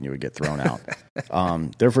left field and you would get thrown out.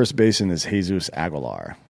 Their first baseman is Jesus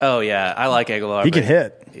Aguilar. Oh, yeah. I like Aguilar. He can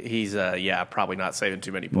hit. He's, probably not saving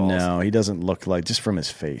too many balls. No, he doesn't look like, just from his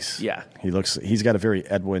face. Yeah. He's got a very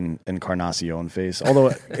Edwin Encarnacion face.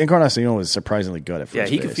 Although Encarnacion was surprisingly good at first base.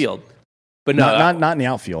 Yeah, he could field. But no. Not in the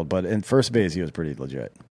outfield, but in first base, he was pretty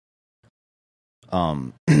legit.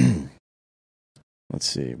 Let's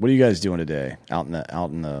see. What are you guys doing today out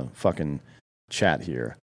in the fucking chat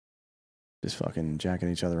here? Just fucking jacking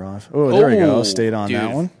each other off. Oh, there we go. Stayed on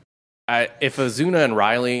that one. If Ozuna and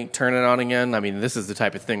Riley turn it on again, I mean, this is the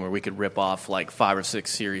type of thing where we could rip off like 5 or 6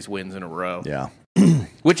 series wins in a row. Yeah.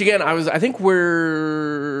 Which again, I think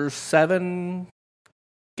we're 7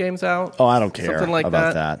 games out. Oh, I don't care something like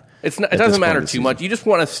about that. It doesn't matter too much. You just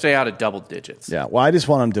want to stay out of double digits. Yeah. Well, I just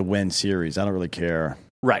want them to win series. I don't really care.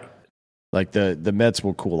 Right. Like the Mets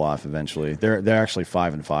will cool off eventually. They're actually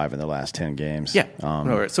 5-5 in their last 10 games. Yeah.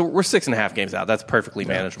 So we're 6.5 games out. That's perfectly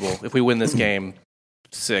manageable. If we win this game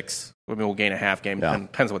 6, we'll gain a half game. Yeah.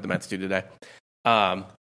 Depends on what the Mets do today. The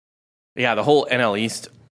whole NL East,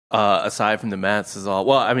 aside from the Mets, is all.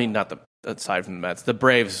 Well, I mean, aside from the Mets, the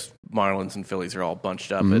Braves, Marlins, and Phillies are all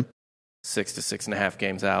bunched up at 6 to 6.5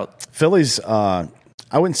 games out. Phillies, I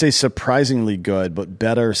wouldn't say surprisingly good, but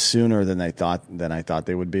better sooner than I thought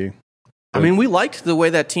they would be. I mean, we liked the way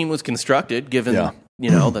that team was constructed, given that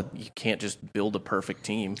you can't just build a perfect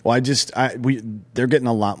team. Well, they're getting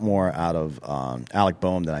a lot more out of Alec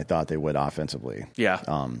Boehm than I thought they would offensively. Yeah.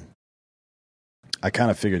 I kind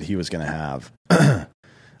of figured he was going to have.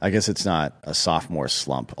 I guess it's not a sophomore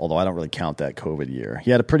slump, although I don't really count that COVID year.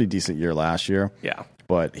 He had a pretty decent year last year. Yeah.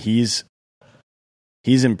 But he's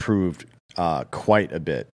improved quite a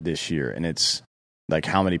bit this year, and it's like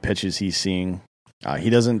how many pitches he's seeing. He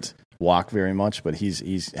doesn't walk very much, but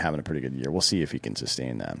he's having a pretty good year. We'll see if he can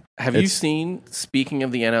sustain that. Have you seen, speaking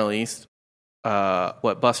of the NL East,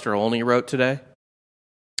 what Buster Olney wrote today?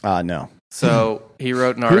 No. So he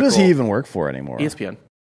wrote an article. Who does he even work for anymore? ESPN.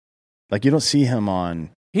 Like, you don't see him on...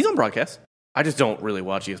 He's on broadcast. I just don't really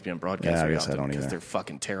watch ESPN broadcast very often I don't because they're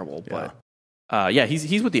fucking terrible. Yeah. But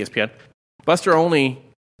he's with ESPN. Buster Olney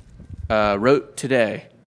wrote today.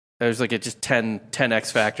 There's like just 10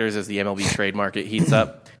 X factors as the MLB trade market heats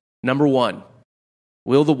up. Number 1,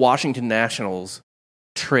 will the Washington Nationals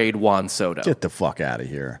trade Juan Soto? Get the fuck out of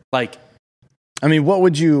here. Like, I mean, what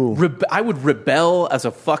would you... I would rebel as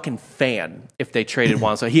a fucking fan if they traded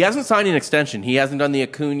Juan Soto. He hasn't signed an extension. He hasn't done the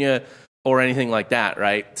Acuna or anything like that,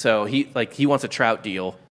 right? So he wants a Trout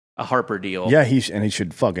deal, a Harper deal. Yeah, he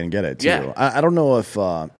should fucking get it too. Yeah. I don't know if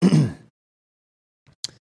I'm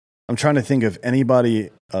trying to think of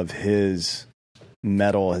anybody of his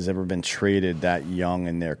metal has ever been traded that young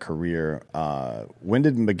in their career. When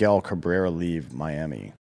did Miguel Cabrera leave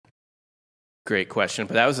Miami? Great question,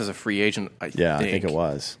 but that was as a free agent. I think it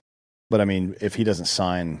was. But I mean, if he doesn't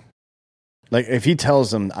sign Like if he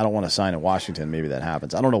tells them I don't want to sign in Washington, maybe that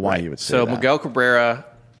happens. I don't know why he would say so that. Miguel Cabrera.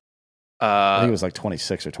 I think it was like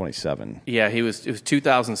 26 or 27. Yeah, it was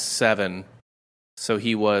 2007, so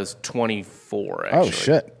he was 24. Actually. Oh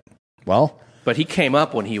shit! Well, but he came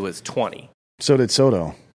up when he was 20. So did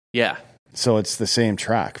Soto. Yeah. So it's the same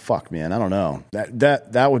track. Fuck, man. I don't know.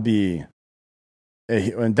 That would be,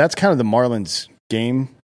 and that's kind of the Marlins game.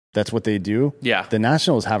 That's what they do. Yeah. The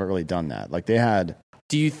Nationals haven't really done that. Like they had.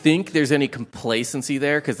 Do you think there's any complacency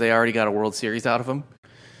there because they already got a World Series out of him?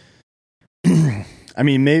 I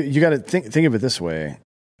mean, maybe you got to think of it this way.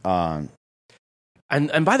 And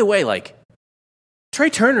by the way, like Trey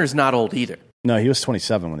Turner's not old either. No, he was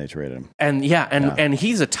 27 when they traded him. And and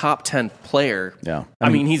he's a top 10 player. Yeah. I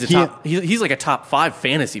mean he's like a top 5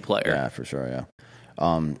 fantasy player. Yeah, for sure, yeah.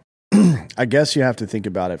 I guess you have to think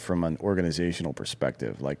about it from an organizational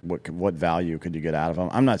perspective. Like what value could you get out of them?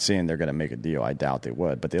 I'm not saying they're going to make a deal. I doubt they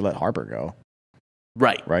would, but they let Harper go.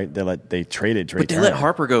 Right. They traded Trey But they Turner. let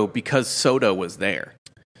Harper go because Soto was there.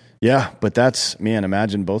 Yeah, but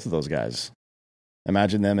imagine both of those guys.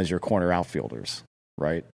 Imagine them as your corner outfielders,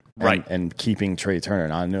 right? Right. And keeping Trey Turner.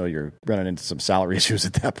 And I know you're running into some salary issues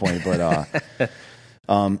at that point, but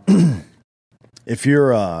if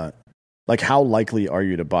you're like, how likely are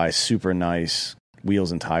you to buy super nice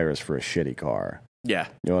wheels and tires for a shitty car? Yeah.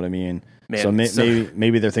 You know what I mean? Man, So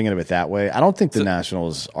maybe they're thinking of it that way. I don't think the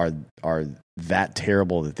Nationals are that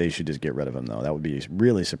terrible that they should just get rid of him, though. That would be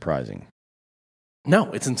really surprising.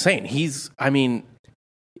 No, it's insane. He's the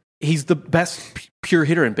best pure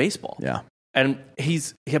hitter in baseball. Yeah. And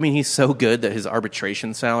he's so good that his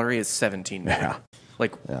arbitration salary is $17 million. Yeah.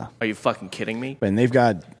 Like, Are you fucking kidding me? And they've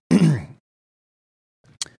got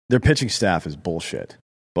their pitching staff is bullshit,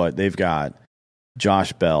 but they've got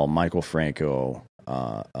Josh Bell, Michael Franco.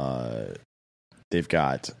 They've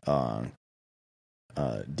got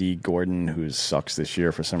D. Gordon, who sucks this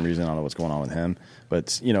year for some reason. I don't know what's going on with him. But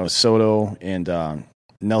Soto and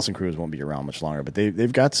Nelson Cruz won't be around much longer. But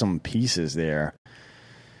they've got some pieces there.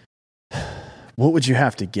 What would you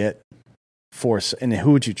have to get for, and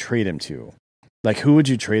who would you trade him to? Like, who would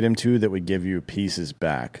you trade him to that would give you pieces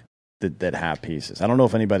back that have pieces? I don't know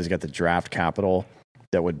if anybody's got the draft capital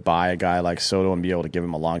that would buy a guy like Soto and be able to give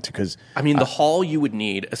him a long term. Because the haul you would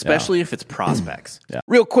need, especially if it's prospects. Yeah.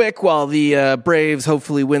 Real quick, while the Braves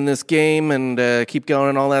hopefully win this game and keep going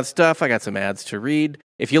and all that stuff, I got some ads to read.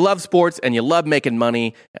 If you love sports and you love making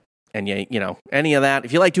money, and any of that,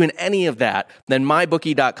 if you like doing any of that, then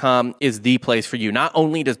MyBookie.com is the place for you. Not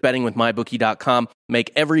only does betting with MyBookie.com make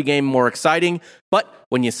every game more exciting, but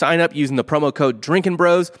when you sign up using the promo code Drinkin'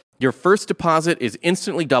 Bros, your first deposit is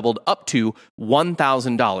instantly doubled up to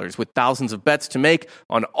 $1,000 with thousands of bets to make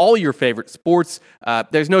on all your favorite sports.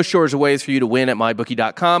 There's no shortage of ways for you to win at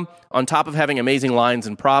MyBookie.com. On top of having amazing lines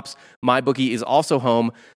and props, MyBookie is also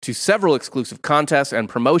home to several exclusive contests and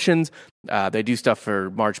promotions. They do stuff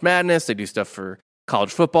for March Madness. They do stuff for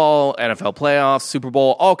college football, NFL playoffs, Super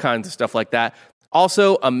Bowl, all kinds of stuff like that.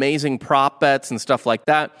 Also, amazing prop bets and stuff like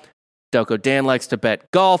that. Delco Dan likes to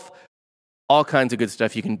bet golf. All kinds of good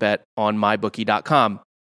stuff you can bet on MyBookie.com.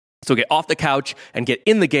 So get off the couch and get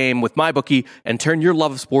in the game with MyBookie and turn your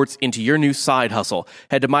love of sports into your new side hustle.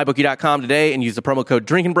 Head to MyBookie.com today and use the promo code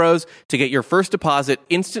Drinkin' Bros to get your first deposit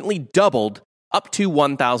instantly doubled up to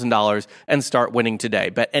 $1,000 and start winning today.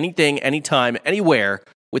 Bet anything, anytime, anywhere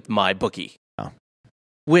with MyBookie. Oh.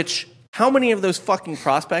 Which, how many of those fucking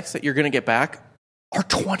prospects that you're going to get back are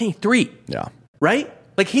 23? Yeah. Right?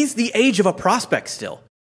 Like, he's the age of a prospect still.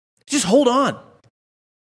 Just hold on.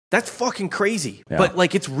 That's fucking crazy. Yeah. But,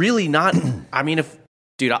 like, it's really not. I mean,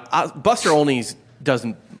 Buster Olney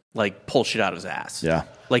doesn't, like, pull shit out of his ass. Yeah.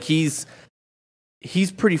 Like, he's a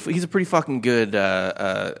pretty fucking good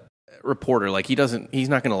reporter. Like, he's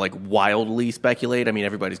not going to, like, wildly speculate. I mean,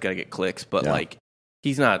 everybody's got to get clicks, but, like,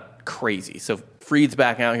 he's not crazy. So, Fried's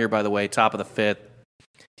back out here, by the way, top of the fifth.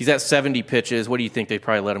 He's at 70 pitches. What do you think? They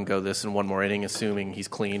probably let him go this in one more inning, assuming he's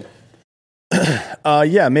clean.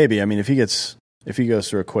 Yeah, maybe. I mean, if he goes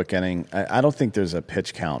through a quick inning, I don't think there's a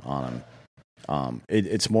pitch count on him.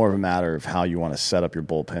 It's more of a matter of how you want to set up your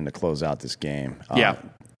bullpen to close out this game. Yeah.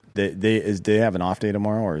 They have an off day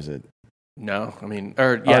tomorrow, or is it? No, I mean,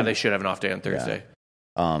 they should have an off day on Thursday.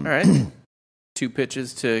 Yeah. All right. 2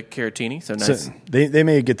 pitches to Caratini, so nice. So they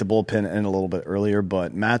may get the bullpen in a little bit earlier,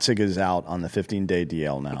 but Matzig is out on the 15-day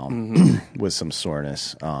DL now with some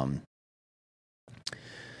soreness.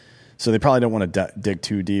 So they probably don't want to dig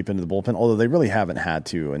too deep into the bullpen, although they really haven't had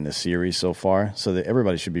to in this series so far. So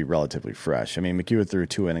everybody should be relatively fresh. I mean, McEwen threw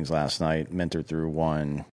 2 innings last night. Minter threw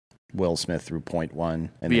 1. Will Smith threw .1.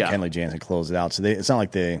 And then Kenley Jansen closed it out. So it's not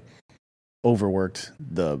like they overworked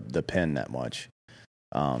the pin that much.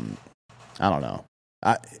 I don't know.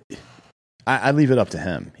 I leave it up to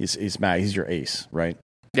him. He's mad. He's your ace, right?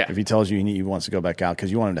 Yeah. If he tells you he wants to go back out, because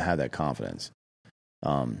you want him to have that confidence.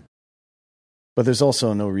 But there's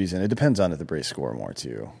also no reason. It depends on if the Braves score more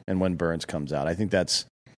too, and when Burns comes out. I think that's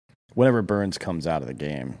whenever Burns comes out of the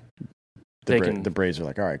game, the Braves are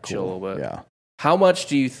like, all right, cool. Chill a little bit. Yeah. How much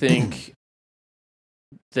do you think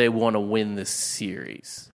they want to win this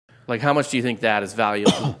series? Like, how much do you think that is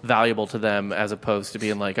valuable to them as opposed to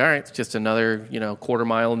being like, all right, it's just another, quarter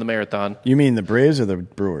mile in the marathon? You mean the Braves or the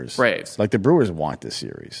Brewers? Braves. Like the Brewers want this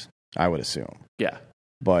series, I would assume. Yeah.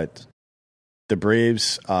 But the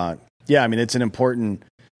Braves, it's an important.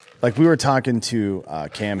 Like we were talking to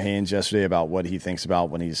Cam Haynes yesterday about what he thinks about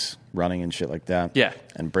when he's running and shit like that. Yeah.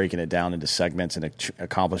 And breaking it down into segments and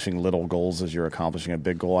accomplishing little goals as you're accomplishing a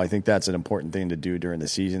big goal. I think that's an important thing to do during the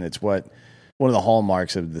season. It's one of the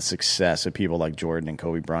hallmarks of the success of people like Jordan and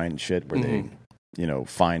Kobe Bryant and shit, where they,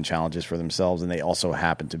 find challenges for themselves and they also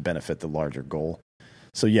happen to benefit the larger goal.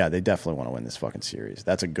 So yeah, they definitely want to win this fucking series.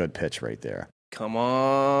 That's a good pitch right there. Come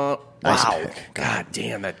on. Nice wow. pick. God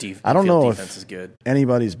damn, that I don't know defense is good.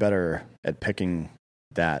 Anybody's better at picking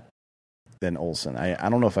that than Olsen. I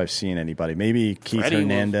don't know if I've seen anybody. Maybe Keith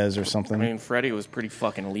Hernandez or something. Freddie was pretty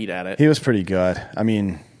fucking elite at it. He was pretty good. I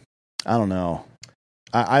don't know.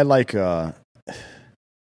 I like a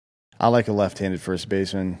left-handed first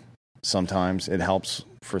baseman sometimes. It helps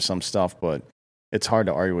for some stuff, but it's hard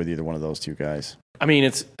to argue with either one of those two guys.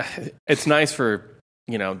 It's nice for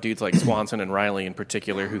dudes like Swanson and Riley in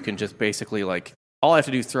particular, who can just basically all I have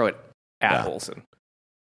to do is throw it at Olsen.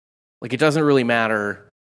 Like, it doesn't really matter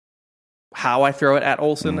how I throw it at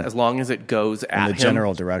Olsen as long as it goes at him. In the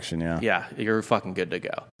general direction, yeah. Yeah, you're fucking good to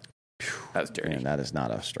go. That's dirty. Man, that is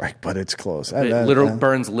not a strike, but it's close.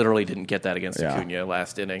 Burns literally didn't get that against Acuna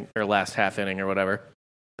last half inning or whatever.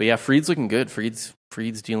 But yeah, Fried's looking good. Fried's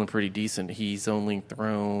dealing pretty decent. He's only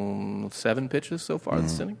thrown 7 pitches so far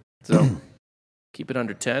this inning. So keep it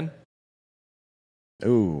under 10.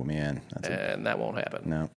 Oh, man. That won't happen.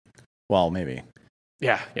 No. Well, maybe.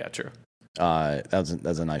 Yeah, true. That's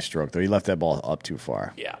a nice stroke, though. He left that ball up too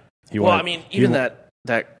far. Yeah. Even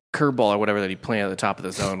that curveball or whatever that he planted at the top of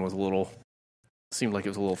the zone seemed like it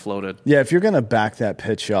was a little floated. Yeah, if you're going to back that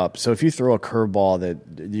pitch up, so if you throw a curveball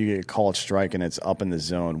that you get called strike and it's up in the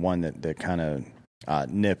zone, one that kind of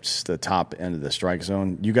nips the top end of the strike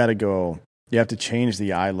zone, you have to change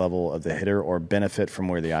the eye level of the hitter or benefit from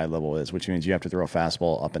where the eye level is, which means you have to throw a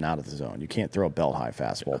fastball up and out of the zone. You can't throw a belt-high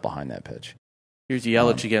fastball behind that pitch. Here's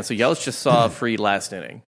Yelich again. So Yelich just saw Fried last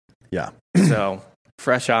inning. Yeah. So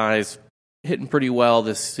fresh eyes, hitting pretty well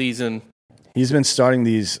this season. He's been starting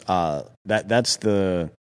these. That's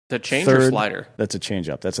the change or slider. That's a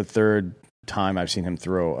changeup. That's the third time I've seen him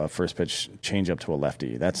throw a first pitch changeup to a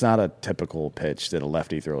lefty. That's not a typical pitch that a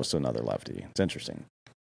lefty throws to another lefty. It's interesting.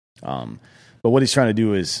 But what he's trying to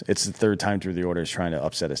do is, it's the third time through the order, is trying to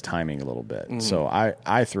upset his timing a little bit. Mm-hmm. So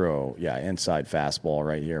I throw inside fastball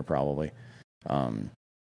right here probably. And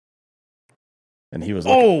he was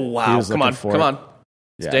looking, oh wow! Come on!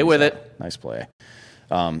 Yeah, stay with it. Nice play.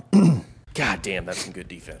 God damn, that's some good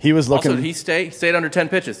defense. He was looking. Also, he stayed under 10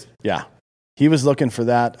 pitches. Yeah, he was looking for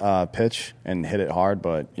that pitch and hit it hard,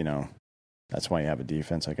 but that's why you have a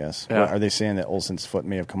defense, I guess. Yeah. Are they saying that Olsen's foot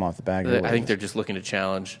may have come off the bag? I think they're just looking to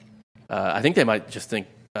challenge. I think they might just think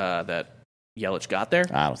that Yelich got there.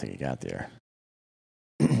 I don't think he got there.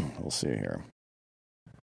 We'll see here.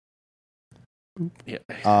 Yeah,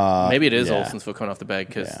 maybe it is Olsen's foot coming off the bag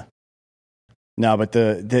because. No, but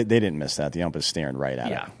they didn't miss that. The ump is staring right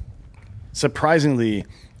at it. Surprisingly,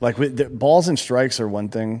 balls and strikes are one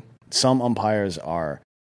thing. Some umpires are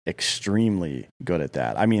extremely good at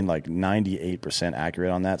that. 98% accurate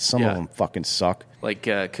on that. Some of them fucking suck. Like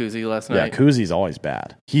Kuzi last night. Yeah, Kuzi's always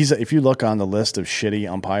bad. If you look on the list of shitty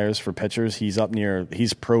umpires for pitchers, he's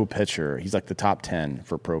pro pitcher. He's like the top 10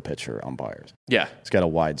 for pro pitcher umpires. Yeah. He's got a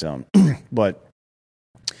wide zone. But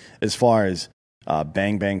as far as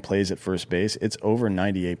bang bang plays at first base, it's over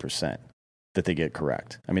 98% that they get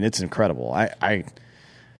correct. It's incredible.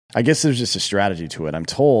 I guess there's just a strategy to it. I'm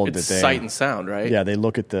told it's that sight and sound, right? Yeah, they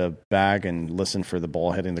look at the bag and listen for the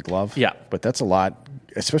ball hitting the glove. Yeah. But that's a lot,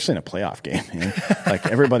 especially in a playoff game.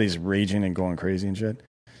 Everybody's raging and going crazy and shit.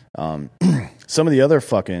 Some of the other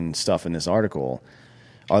fucking stuff in this article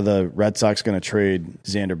are the Red Sox going to trade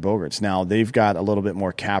Xander Bogaerts. Now, they've got a little bit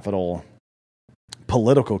more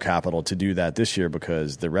political capital to do that this year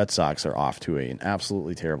because the Red Sox are off to an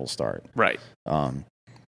absolutely terrible start. Right.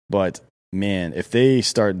 But man, if they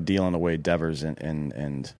start dealing away Devers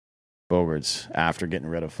and Bogaerts after getting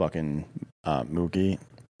rid of fucking Mookie,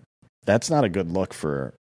 That's not a good look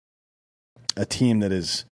for a team that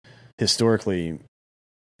is historically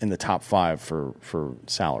in the top 5 for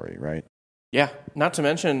salary, right? Yeah, not to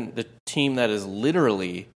mention the team that is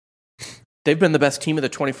literally, they've been the best team of the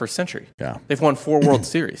 21st century. Yeah. They've won 4 World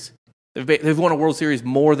Series. They've won a World Series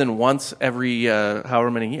more than once every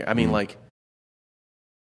however many years. I mean,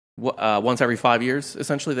 once every 5 years,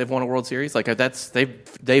 essentially, they've won a World Series. Like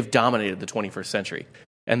they've dominated the 21st century,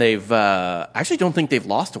 and they've I actually don't think they've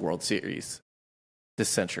lost a World Series this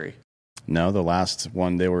century. No, the last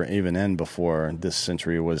one they were even in before this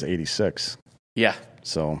century was 86. Yeah.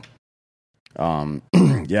 So,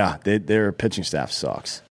 yeah, their pitching staff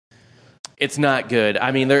sucks. It's not good.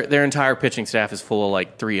 I mean, their entire pitching staff is full of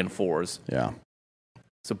like 3 and 4s. Yeah.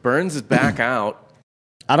 So Burns is back out.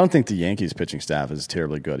 I don't think the Yankees pitching staff is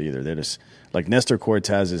terribly good either. They're just like Nestor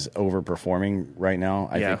Cortez is overperforming right now.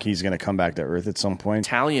 I think he's going to come back to earth at some point.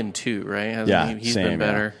 Italian too, right? He's same, been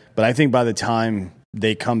better. Yeah. But I think by the time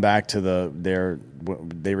they come back to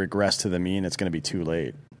they regress to the mean, it's going to be too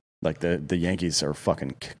late. Like the Yankees are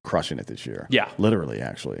fucking crushing it this year. Yeah, literally,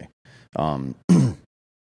 actually.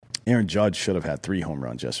 Aaron Judge should have had 3 home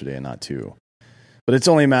runs yesterday and not 2. But it's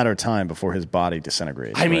only a matter of time before his body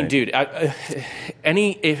disintegrates. I mean, dude,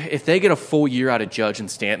 if they get a full year out of Judge and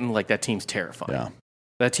Stanton, like that team's terrifying. Yeah.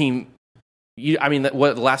 That team. The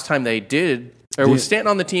last time they did, or was Stanton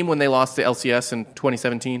on the team when they lost to LCS in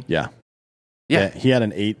 2017? Yeah. Yeah, he had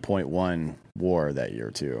an 8.1 WAR that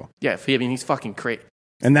year too. Yeah, he's fucking great.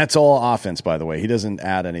 And that's all offense, by the way. He doesn't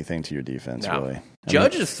add anything to your defense, really.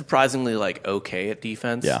 Judge is surprisingly like okay at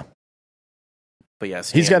defense. Yeah. But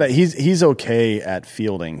yes, he's okay at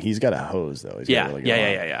fielding. He's got a hose though.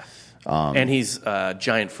 Yeah. And he's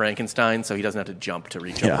giant Frankenstein, so he doesn't have to jump to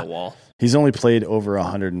reach over the wall. He's only played over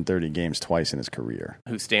 130 games twice in his career.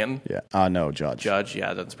 Who, Stanton? Yeah. No, Judge. Judge, yeah,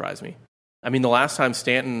 that doesn't surprise me. I mean, the last time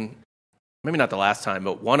Stanton, maybe not the last time,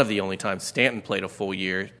 but one of the only times Stanton played a full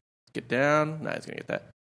year. Get down. Nah, he's going to get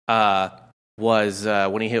that. Was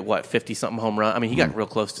when he hit, 50-something home run? I mean, he got real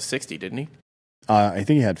close to 60, didn't he? I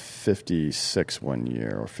think he had 56 one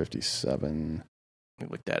year or 57. Let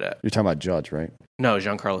me look that up. You're talking about Judge, right? No,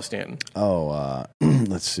 Giancarlo Stanton. Oh,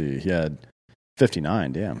 let's see. He had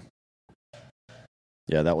 59, damn.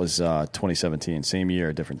 Yeah, that was 2017. Same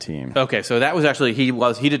year, different team. Okay, so that was actually, he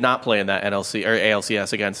did not play in that NLC or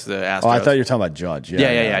ALCS against the Astros. Oh, I thought you were talking about Judge.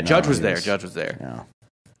 Yeah. No, Judge was there. Judge was there. Yeah.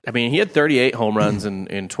 I mean, he had 38 home runs in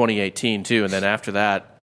 2018, too. And then after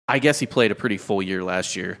that, I guess he played a pretty full year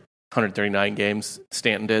last year. 139 games,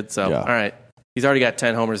 Stanton did. So, all right. He's already got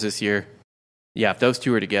 10 homers this year. Yeah, if those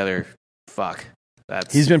two are together, fuck.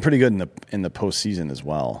 He's been pretty good in the postseason as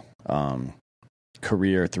well.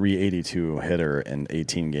 Career 382 hitter in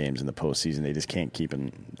 18 games in the postseason. They just can't keep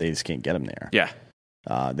him. They just can't get him there. Yeah.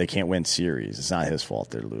 They can't win series. It's not his fault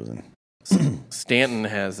they're losing. Stanton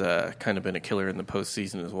has kind of been a killer in the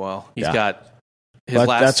postseason as well. He's got his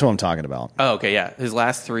That's who I'm talking about. Oh, okay, yeah. His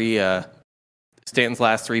last 3, Stanton's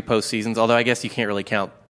last 3 postseasons, although I guess you can't really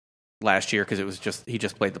count last year because he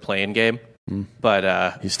just played the play-in game.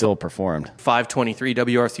 But he still performed. 523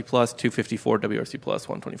 WRC plus, 254 WRC plus,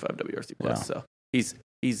 125 WRC plus. Yeah. So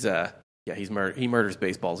he murders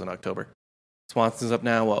baseballs in October. Swanson's up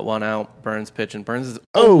now. 1 out? Burns pitching. Burns is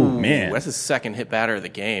man, that's his second hit batter of the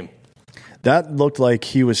game. That looked like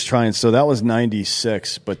he was trying. So that was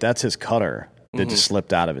 96, but that's his cutter that just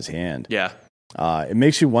slipped out of his hand. Yeah. It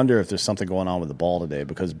makes you wonder if there's something going on with the ball today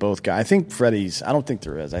because both guys. I don't think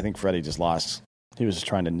there is. I think Freddie just lost. He was just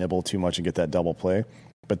trying to nibble too much and get that double play.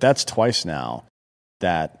 But that's twice now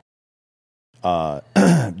that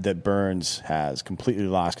that Burns has completely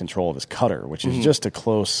lost control of his cutter, which is just a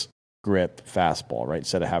close grip fastball, right?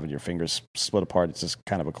 Instead of having your fingers split apart, it's just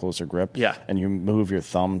kind of a closer grip. Yeah. And you move your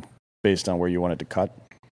thumb based on where you want it to cut.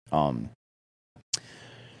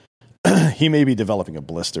 He may be developing a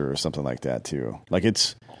blister or something like that too. Like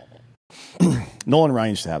it's Nolan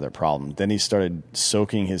Ryan used to have that problem. Then he started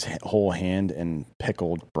soaking his whole hand in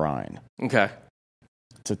pickled brine. Okay.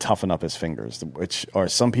 To toughen up his fingers, or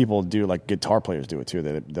some people do, like guitar players do it too.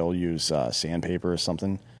 They'll use sandpaper or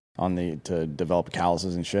something to develop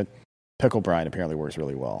calluses and shit. Pickle brine apparently works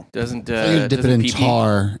really well. Doesn't you dip it in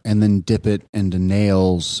tar and then dip it into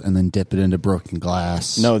nails and then dip it into broken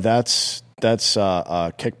glass? No, that's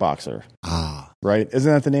Kickboxer. Ah, right.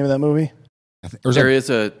 Isn't that the name of that movie? no, it's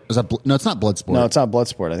not Bloodsport. No, it's not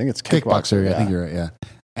Bloodsport. I think it's Kickboxer. Yeah. I think you're right. Yeah.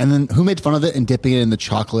 And then who made fun of it and dipping it in the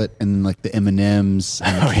chocolate and like the M&Ms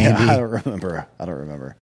and the candy? Yeah, I don't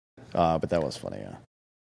remember. But that was funny. Yeah.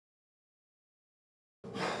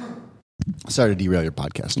 Sorry to derail your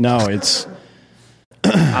podcast. No, it's.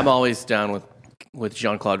 I'm always down with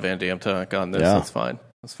Jean-Claude Van Damme talk on this. Yeah. That's fine.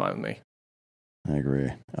 That's fine with me. I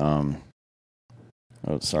agree.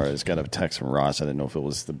 Oh, sorry. I just got a text from Ross. I didn't know if it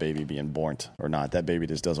was the baby being born or not. That baby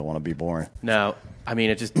just doesn't want to be born. No, I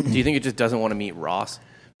mean, do you think it just doesn't want to meet Ross?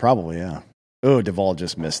 Probably, yeah. Oh, Duvall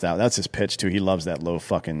just missed out. That's his pitch, too. He loves that low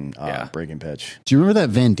fucking breaking pitch. Do you remember that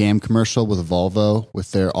Van Damme commercial with Volvo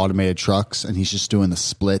with their automated trucks, and he's just doing the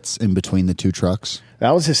splits in between the two trucks?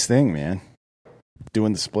 That was his thing, man.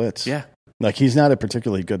 Doing the splits. Yeah. Like, he's not a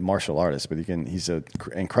particularly good martial artist, but he's an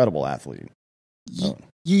incredible athlete.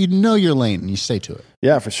 You know your lane, and you stay to it.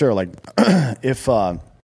 Yeah, for sure. Like, if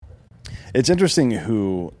it's interesting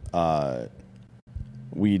who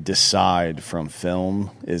we decide from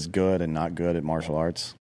film is good and not good at martial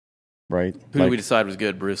arts, right? Who did we decide was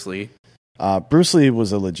good? Bruce Lee. Bruce Lee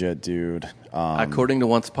was a legit dude. According to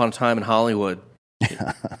Once Upon a Time in Hollywood.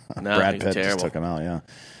 No, Brad Pitt just took him out, yeah.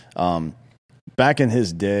 Back in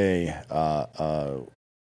his day,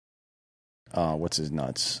 what's his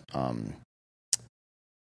nuts?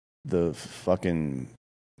 The fucking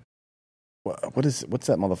what's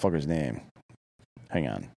that motherfucker's name? Hang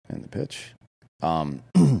on, in the pitch.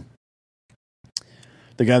 The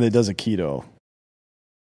guy that does Aikido.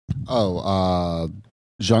 Not.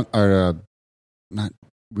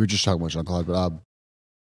 We were just talking about Jean-Claude, but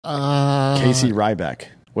Casey Ryback.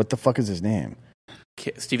 What the fuck is his name?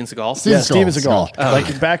 Steven Seagal? Steven Seagal.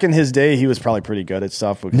 Like back in his day, he was probably pretty good at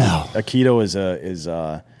stuff. No,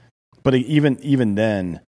 Aikido but even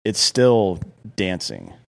then, it's still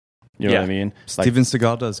dancing. You know what I mean? Steven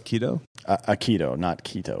Seagal does keto? Aikido, not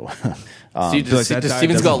keto. Does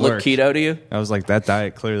Steven Seagal look keto to you? I was like, that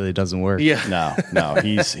diet clearly doesn't work. Yeah. No.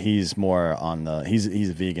 He's more on the he's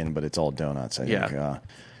vegan, but it's all donuts. I think.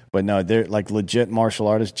 But no, they're like legit martial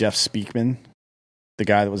artists. Jeff Speakman, the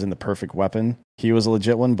guy that was in The Perfect Weapon, he was a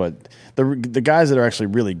legit one. But the guys that are actually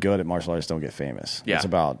really good at martial arts don't get famous. Yeah. It's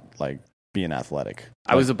about like being athletic.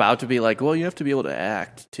 I was about to be like, well, you have to be able to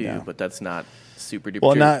act too, but that's not super duper.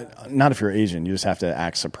 Well, true. not if you're Asian. You just have to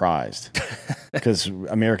act surprised because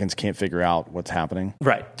Americans can't figure out what's happening.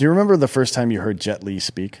 Right. Do you remember the first time you heard Jet Li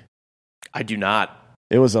speak? I do not.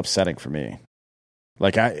 It was upsetting for me.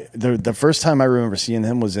 Like the first time I remember seeing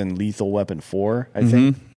him was in Lethal Weapon 4, I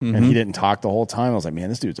think. And he didn't talk the whole time. I was like, man,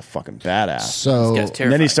 this dude's a fucking badass. So, This guy's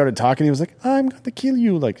and then he terrifying. started talking. He was like, I'm going to kill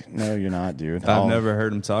you. Like, no, you're not, dude. I've never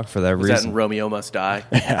heard him talk for that Was that reason. in Romeo Must Die?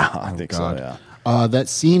 Yeah, I think so, yeah. that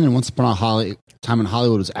scene in Once Upon a Time in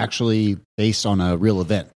Hollywood was actually based on a real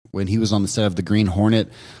event. When he was on the set of The Green Hornet,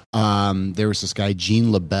 there was this guy,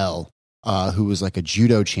 Gene LaBelle, who was like a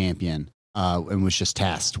judo champion and was just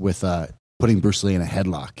tasked with putting Bruce Lee in a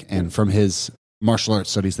headlock. And from his martial arts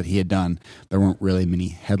studies that he had done, there weren't really many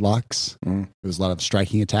headlocks. There was a lot of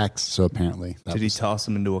striking attacks. So apparently, Did he toss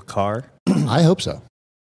him into a car? I hope so.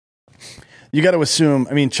 You got to assume,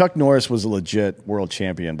 I mean, Chuck Norris was a legit world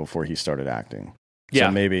champion before he started acting. Yeah.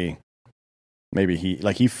 So maybe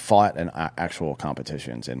he fought in actual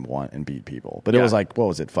competitions and won and beat people. But it was like, what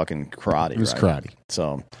was it? Fucking karate, It was right? karate.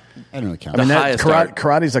 So, I don't really count. I mean, highest art.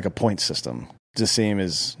 karate's like a point system. Just same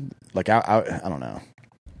as, like, I don't know.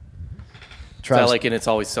 Is that like in It's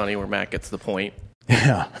Always Sunny where Matt gets the point?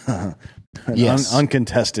 Yeah. Yes.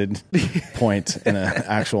 Uncontested point in an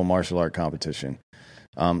actual martial art competition.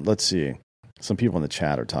 Let's see. Some people in the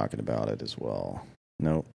chat are talking about it as well.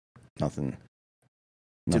 Nope. Nothing.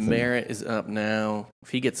 Demerit is up now.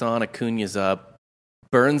 If he gets on, Acuna's up.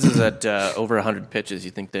 Burns is at over 100 pitches.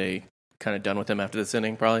 You think they kind of done with him after this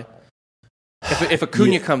inning, probably? If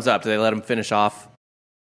Acuna comes up, do they let him finish off?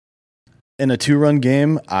 In a 2-run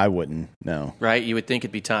game, I wouldn't. No. Right? You would think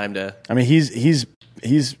it'd be time to... I mean, he's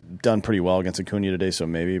done pretty well against Acuna today, so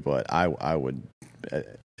maybe, but I would...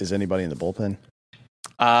 Is anybody in the bullpen?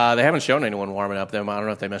 They haven't shown anyone warming up them. I don't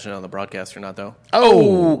know if they mentioned it on the broadcast or not, though.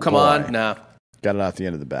 Oh, come boy. on. No. Got it off the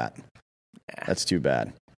end of the bat. That's too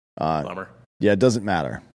bad. Bummer. Yeah, it doesn't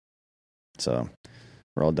matter. So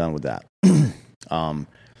we're all done with that.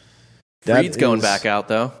 Fried's going back out,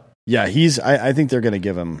 though. Yeah, I think they're going to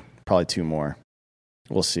give him probably 2 more.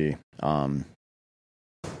 We'll see. I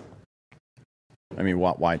mean,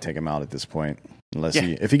 why take him out at this point? Unless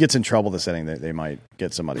if he gets in trouble this inning, they might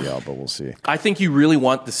get somebody out, but we'll see. I think you really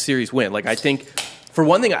want the series win. Like, I think, for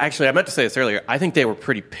one thing, actually, I meant to say this earlier. I think they were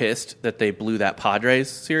pretty pissed that they blew that Padres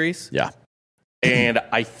series. Yeah. And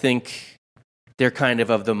I think they're kind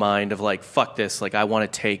of the mind of like, fuck this. Like, I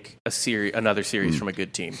want to take another series from a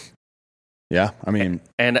good team. Yeah, I mean...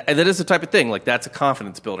 And that is the type of thing. Like, that's a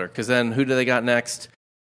confidence builder. Because then who do they got next?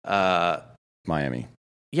 Miami.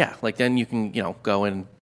 Yeah, like then you can, go in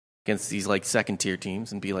against these like second-tier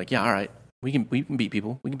teams and be like, yeah, all right, we can beat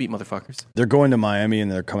people. We can beat motherfuckers. They're going to Miami,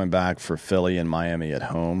 and they're coming back for Philly and Miami at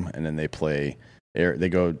home, and then they play They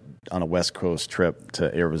go on a West Coast trip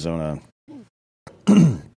to Arizona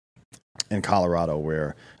and Colorado,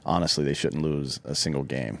 where honestly they shouldn't lose a single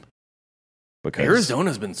game. Because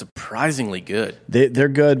Arizona's been surprisingly good. they're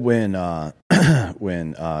good when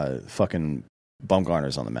fucking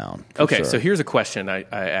Bumgarner's on the mound. Okay, sure. so here's a question. I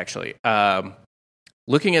actually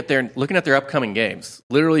looking at their upcoming games,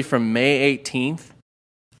 literally from May 18th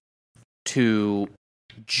to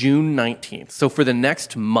June 19th. So for the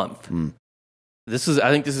next month,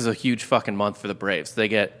 I think this is a huge fucking month for the Braves. They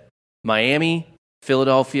get Miami,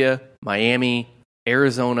 Philadelphia, Miami,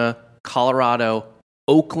 Arizona, Colorado,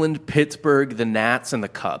 Oakland, Pittsburgh, the Nats, and the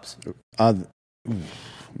Cubs.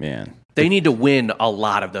 Man, they need to win a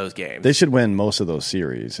lot of those games. They should win most of those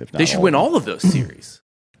series. If not, they should win all of those series.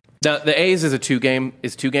 The A's is two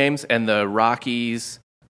games, and the Rockies,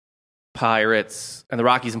 Pirates, and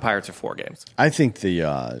Pirates are 4 games. I think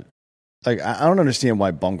I don't understand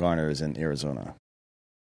why Bumgarner is in Arizona.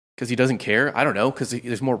 Because he doesn't care? I don't know. Because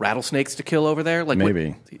there's more rattlesnakes to kill over there? Like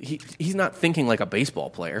maybe. He's not thinking like a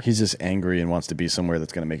baseball player. He's just angry and wants to be somewhere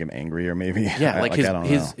that's going to make him angrier, maybe. Yeah, I don't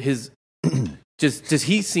know. his does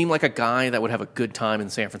he seem like a guy that would have a good time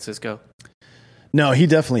in San Francisco? No, he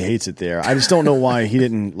definitely hates it there. I just don't know why he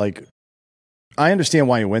didn't, like... I understand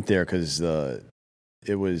why he went there, because the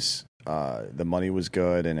money was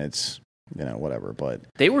good, and it's... whatever, but...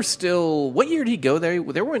 They were still... What year did he go there?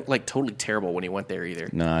 They weren't, like, totally terrible when he went there either.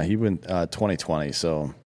 Nah, he went 2020,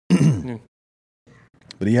 so...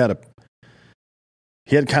 But he had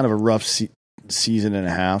kind of a rough season and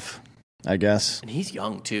a half, I guess. And he's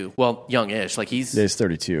young, too. Well, young-ish. Like, he's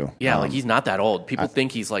 32. Yeah, like, he's not that old. People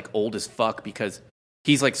think he's, like, old as fuck because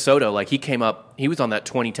he's like Soto. Like, he was on that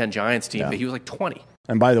 2010 Giants team, but he was, like, 20.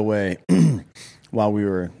 And by the way, while we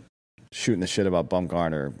were... shooting the shit about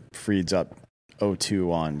Bumgarner, Fried's up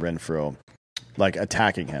 0-2 on Renfroe, like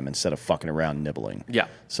attacking him instead of fucking around nibbling. Yeah.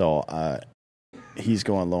 So he's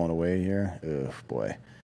going low and away here. Ugh, boy.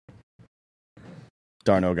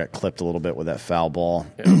 Darno got clipped a little bit with that foul ball.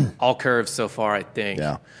 Yeah. All curves so far, I think.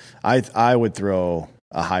 Yeah. I would throw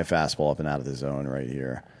a high fastball up and out of the zone right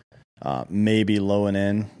here. Maybe low and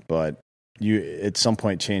in, but you at some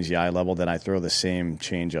point change the eye level, then I throw the same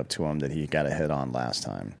change up to him that he got a hit on last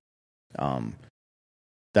time.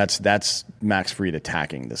 That's Max Fried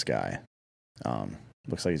attacking this guy.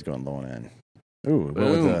 Looks like he's going low and in. Ooh, with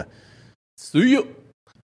the see you.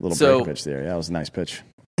 Little break pitch there. Yeah, that was a nice pitch.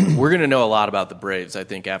 We're gonna know a lot about the Braves, I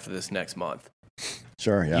think, after this next month.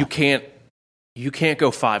 Sure, yeah. You can't go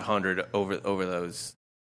 500 over those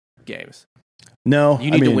games. No,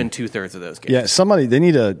 you need to win 2/3 of those games.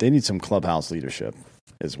 Yeah, they need some clubhouse leadership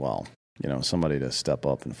as well. Somebody to step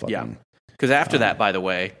up and fucking. Yeah, because after that, by the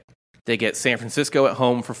way, they get San Francisco at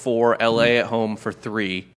home for 4, LA at home for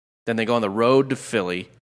 3. Then they go on the road to Philly.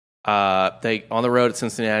 They on the road at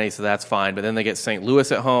Cincinnati, so that's fine. But then they get St.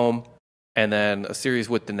 Louis at home, and then a series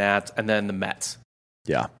with the Nats, and then the Mets.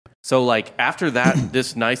 Yeah. So like after that,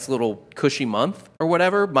 this nice little cushy month or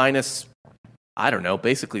whatever, minus I don't know,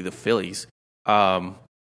 basically the Phillies.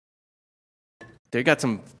 They got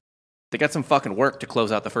some fucking work to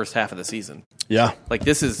close out the first half of the season. Yeah. Like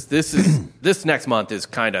this next month is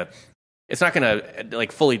kind of, it's not going to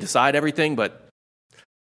like fully decide everything, but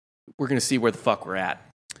we're going to see where the fuck we're at.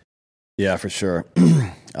 Yeah, for sure.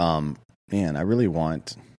 Man, I really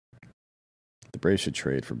want the Braves should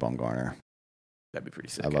trade for Bumgarner. That'd be pretty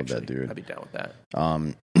sick. I love that dude. I'd be down with that.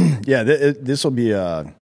 Yeah, this will be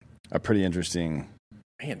a pretty interesting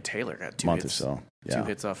Taylor got 2 month hits, or so. Yeah. 2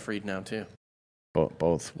 hits off Fried now too.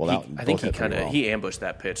 Both. Well, I think he ambushed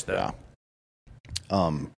that pitch though.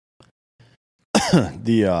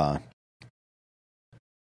 Yeah.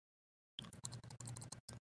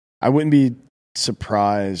 I wouldn't be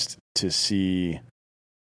surprised to see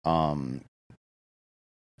the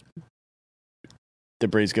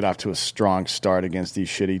Braves get off to a strong start against these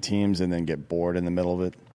shitty teams and then get bored in the middle of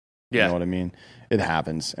it. Yeah. You know what I mean? It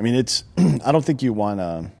happens. I mean, it's I don't think you want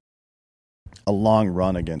a long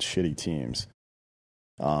run against shitty teams.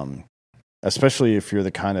 Especially if you're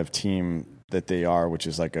the kind of team that they are, which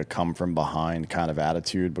is like a come from behind kind of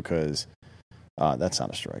attitude, because that's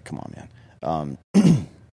not a strike. Come on, man.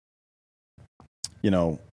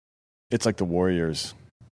 It's like the Warriors.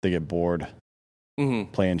 They get bored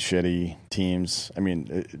playing shitty teams. I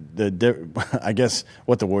mean, I guess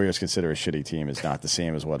what the Warriors consider a shitty team is not the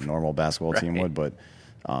same as what a normal basketball team would, but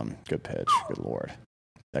good pitch. Good Lord.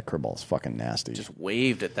 That curveball is fucking nasty. Just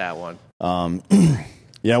waved at that one.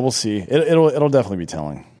 Yeah, we'll see. It'll definitely be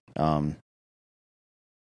telling. You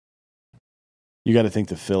got to think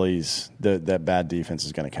the Phillies, that bad defense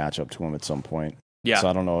is going to catch up to them at some point. Yeah. So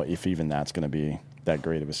I don't know if even that's going to be that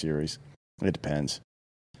great of a series. It depends.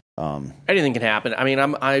 Anything can happen. I mean,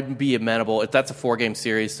 I'd be amenable if that's a 4-game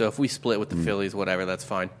series. So if we split with the Phillies, whatever, that's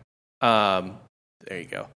fine. There you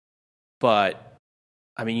go. But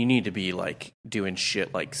I mean, you need to be like doing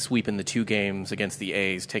shit like sweeping the 2 games against the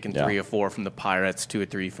A's, taking 3 or 4 from the Pirates, 2 or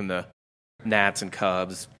 3 from the Nats and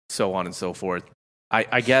Cubs, so on and so forth.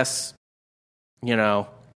 I guess, you know,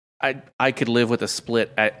 I could live with a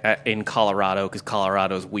split in Colorado because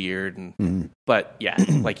Colorado's weird, but yeah,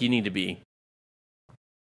 like you need to be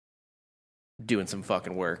doing some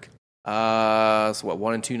fucking work. So what,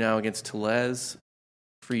 1-2 now against Tellez?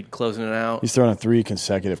 Fried closing it out. He's throwing 3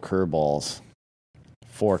 consecutive curveballs.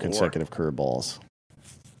 4 consecutive curveballs.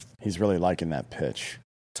 He's really liking that pitch.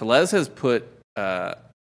 Tellez has put the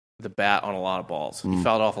bat on a lot of balls. He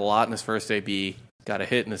fouled off a lot in his first AB, got a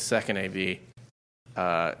hit in his second AB.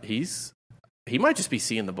 He might just be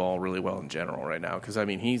seeing the ball really well in general right now because, I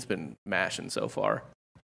mean, he's been mashing so far.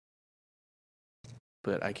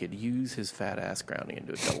 But I could use his fat ass grounding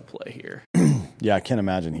into a double play here. Yeah, I can't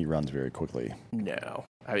imagine he runs very quickly. No.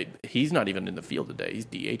 I mean, he's not even in the field today. He's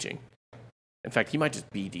DHing. In fact, he might just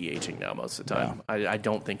be DHing now most of the time. Yeah. I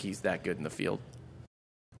don't think he's that good in the field.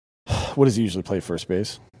 What does he usually play, first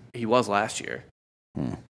base? He was last year.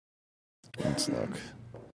 Let's look.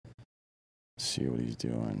 See what he's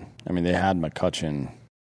doing. I mean, they had McCutchen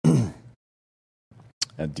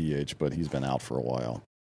at DH, but he's been out for a while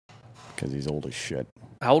because he's old as shit.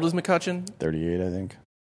 How old is McCutchen? 38, I think.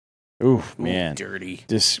 Oof, man. Dirty.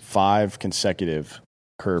 Just 5 consecutive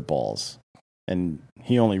curveballs. And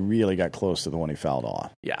he only really got close to the one he fouled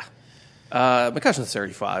off. Yeah. McCutchen's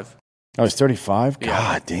 35. Oh, he's 35? Yeah.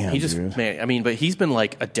 God damn, he just, dude. Man, I mean, but he's been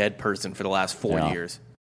like a dead person for the last 4 years.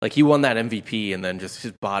 Like, he won that MVP, and then just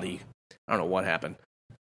his body, I don't know what happened.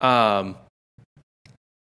 Yeah,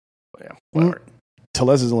 whatever.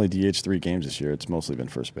 Tellez has only DH 3 games this year. It's mostly been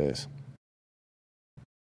first base.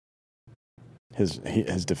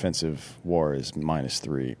 His defensive WAR is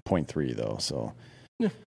 -3.3 though, so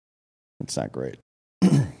it's not great.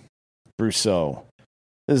 Brousseau,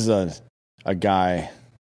 this is a guy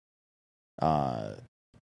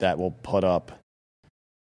that will put up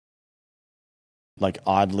like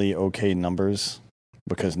oddly okay numbers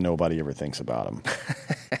because nobody ever thinks about him.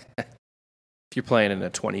 If you're playing in a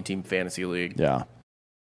 20-team fantasy league, yeah.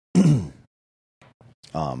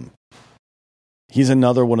 He's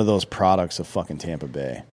another one of those products of fucking Tampa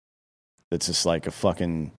Bay. That's just like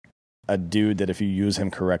a dude that if you use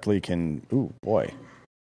him correctly can, ooh, boy.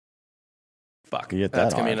 Fuck.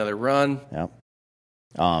 That's going to be another run. Yep.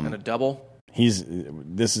 And a double.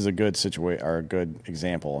 This is a good situation or a good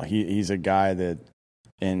example. He's a guy that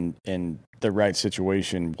in the right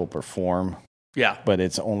situation will perform. Yeah. But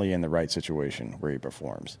it's only in the right situation where he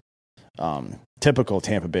performs. Typical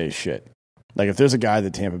Tampa Bay shit. Like, if there's a guy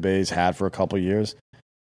that Tampa Bay's had for a couple of years,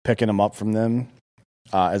 picking him up from them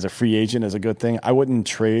as a free agent is a good thing. I wouldn't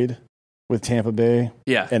trade with Tampa Bay.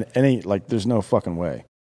 Yeah. And there's no fucking way.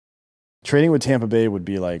 Trading with Tampa Bay would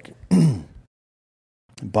be like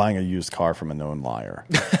buying a used car from a known liar.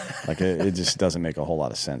 Like, it just doesn't make a whole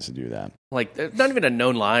lot of sense to do that. Like, not even a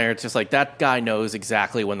known liar. It's just like that guy knows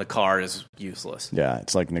exactly when the car is useless. Yeah,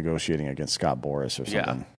 it's like negotiating against Scott Boras or something.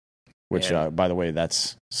 Yeah. Which, by the way,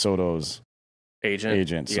 that's Soto's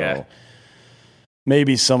agent. So yeah.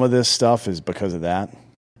 maybe some of this stuff is because of that,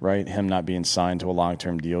 right? Him not being signed to a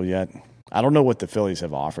long-term deal yet. I don't know what the Phillies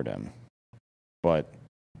have offered him, but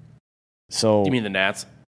so you mean the Nats?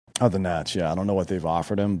 Oh, the Nats. Yeah, I don't know what they've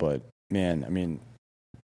offered him, but man, I mean,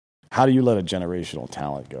 how do you let a generational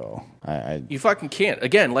talent go? You fucking can't.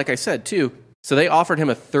 Again, like I said too. So they offered him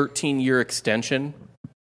a 13-year extension.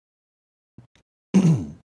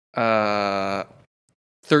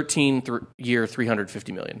 13-year,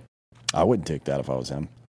 $350 million. I wouldn't take that if I was him.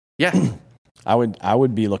 Yeah, I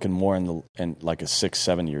would be looking more in like a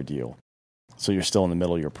 6-7 year deal. So you're still in the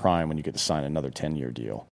middle of your prime when you get to sign another 10-year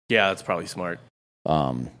deal. Yeah, that's probably smart.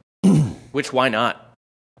 Which, why not?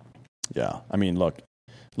 Yeah, I mean, look,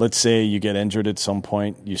 let's say you get injured at some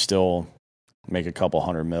point, you still make a couple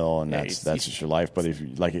 $100 million, and that's just your life. But if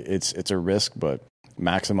like it's a risk, but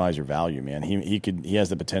maximize your value, man. He has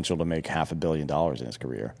the potential to make $500 million in his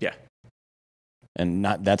career. Yeah. And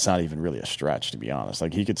that's not even really a stretch, to be honest.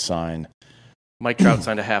 Like, he could sign. Mike Trout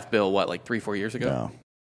signed a half bill, what, like 3-4 years ago? Yeah.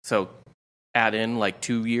 So add in like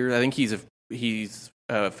 2 years. I think he's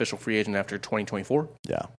official free agent after 2024.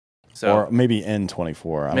 Yeah. So or maybe in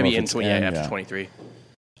 24. Maybe after 23.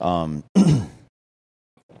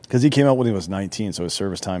 Because he came out when he was 19, so his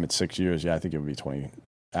service time at 6 years. Yeah, I think it would be 20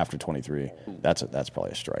 after 23. That's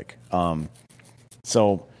probably a strike.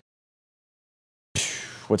 So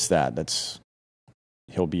what's that? That's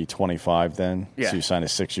he'll be 25 then. Yeah. So you sign a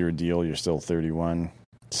 6-year deal, you're still 31.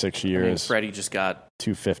 6 years. I mean, Freddie just got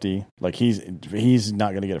 250. Like he's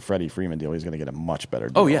not going to get a Freddie Freeman deal. He's going to get a much better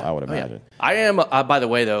deal. Oh yeah, I would imagine. Yeah. I am. By the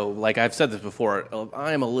way, though, like I've said this before,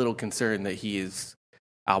 I am a little concerned that he is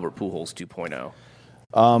Albert Pujols 2.0.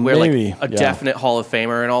 Where maybe like a definite Hall of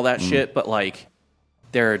Famer and all that shit, but like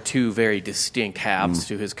there are two very distinct halves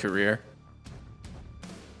to his career.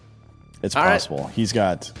 It's all possible. Right. He's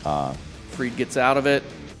got Fried gets out of it.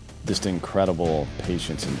 Just incredible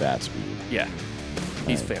patience and bat speed. Yeah,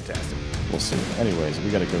 he's fantastic. We'll see. Anyways,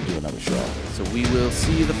 we got to go do another show. So we will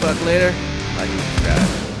see the fuck later. Like,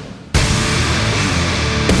 subscribe.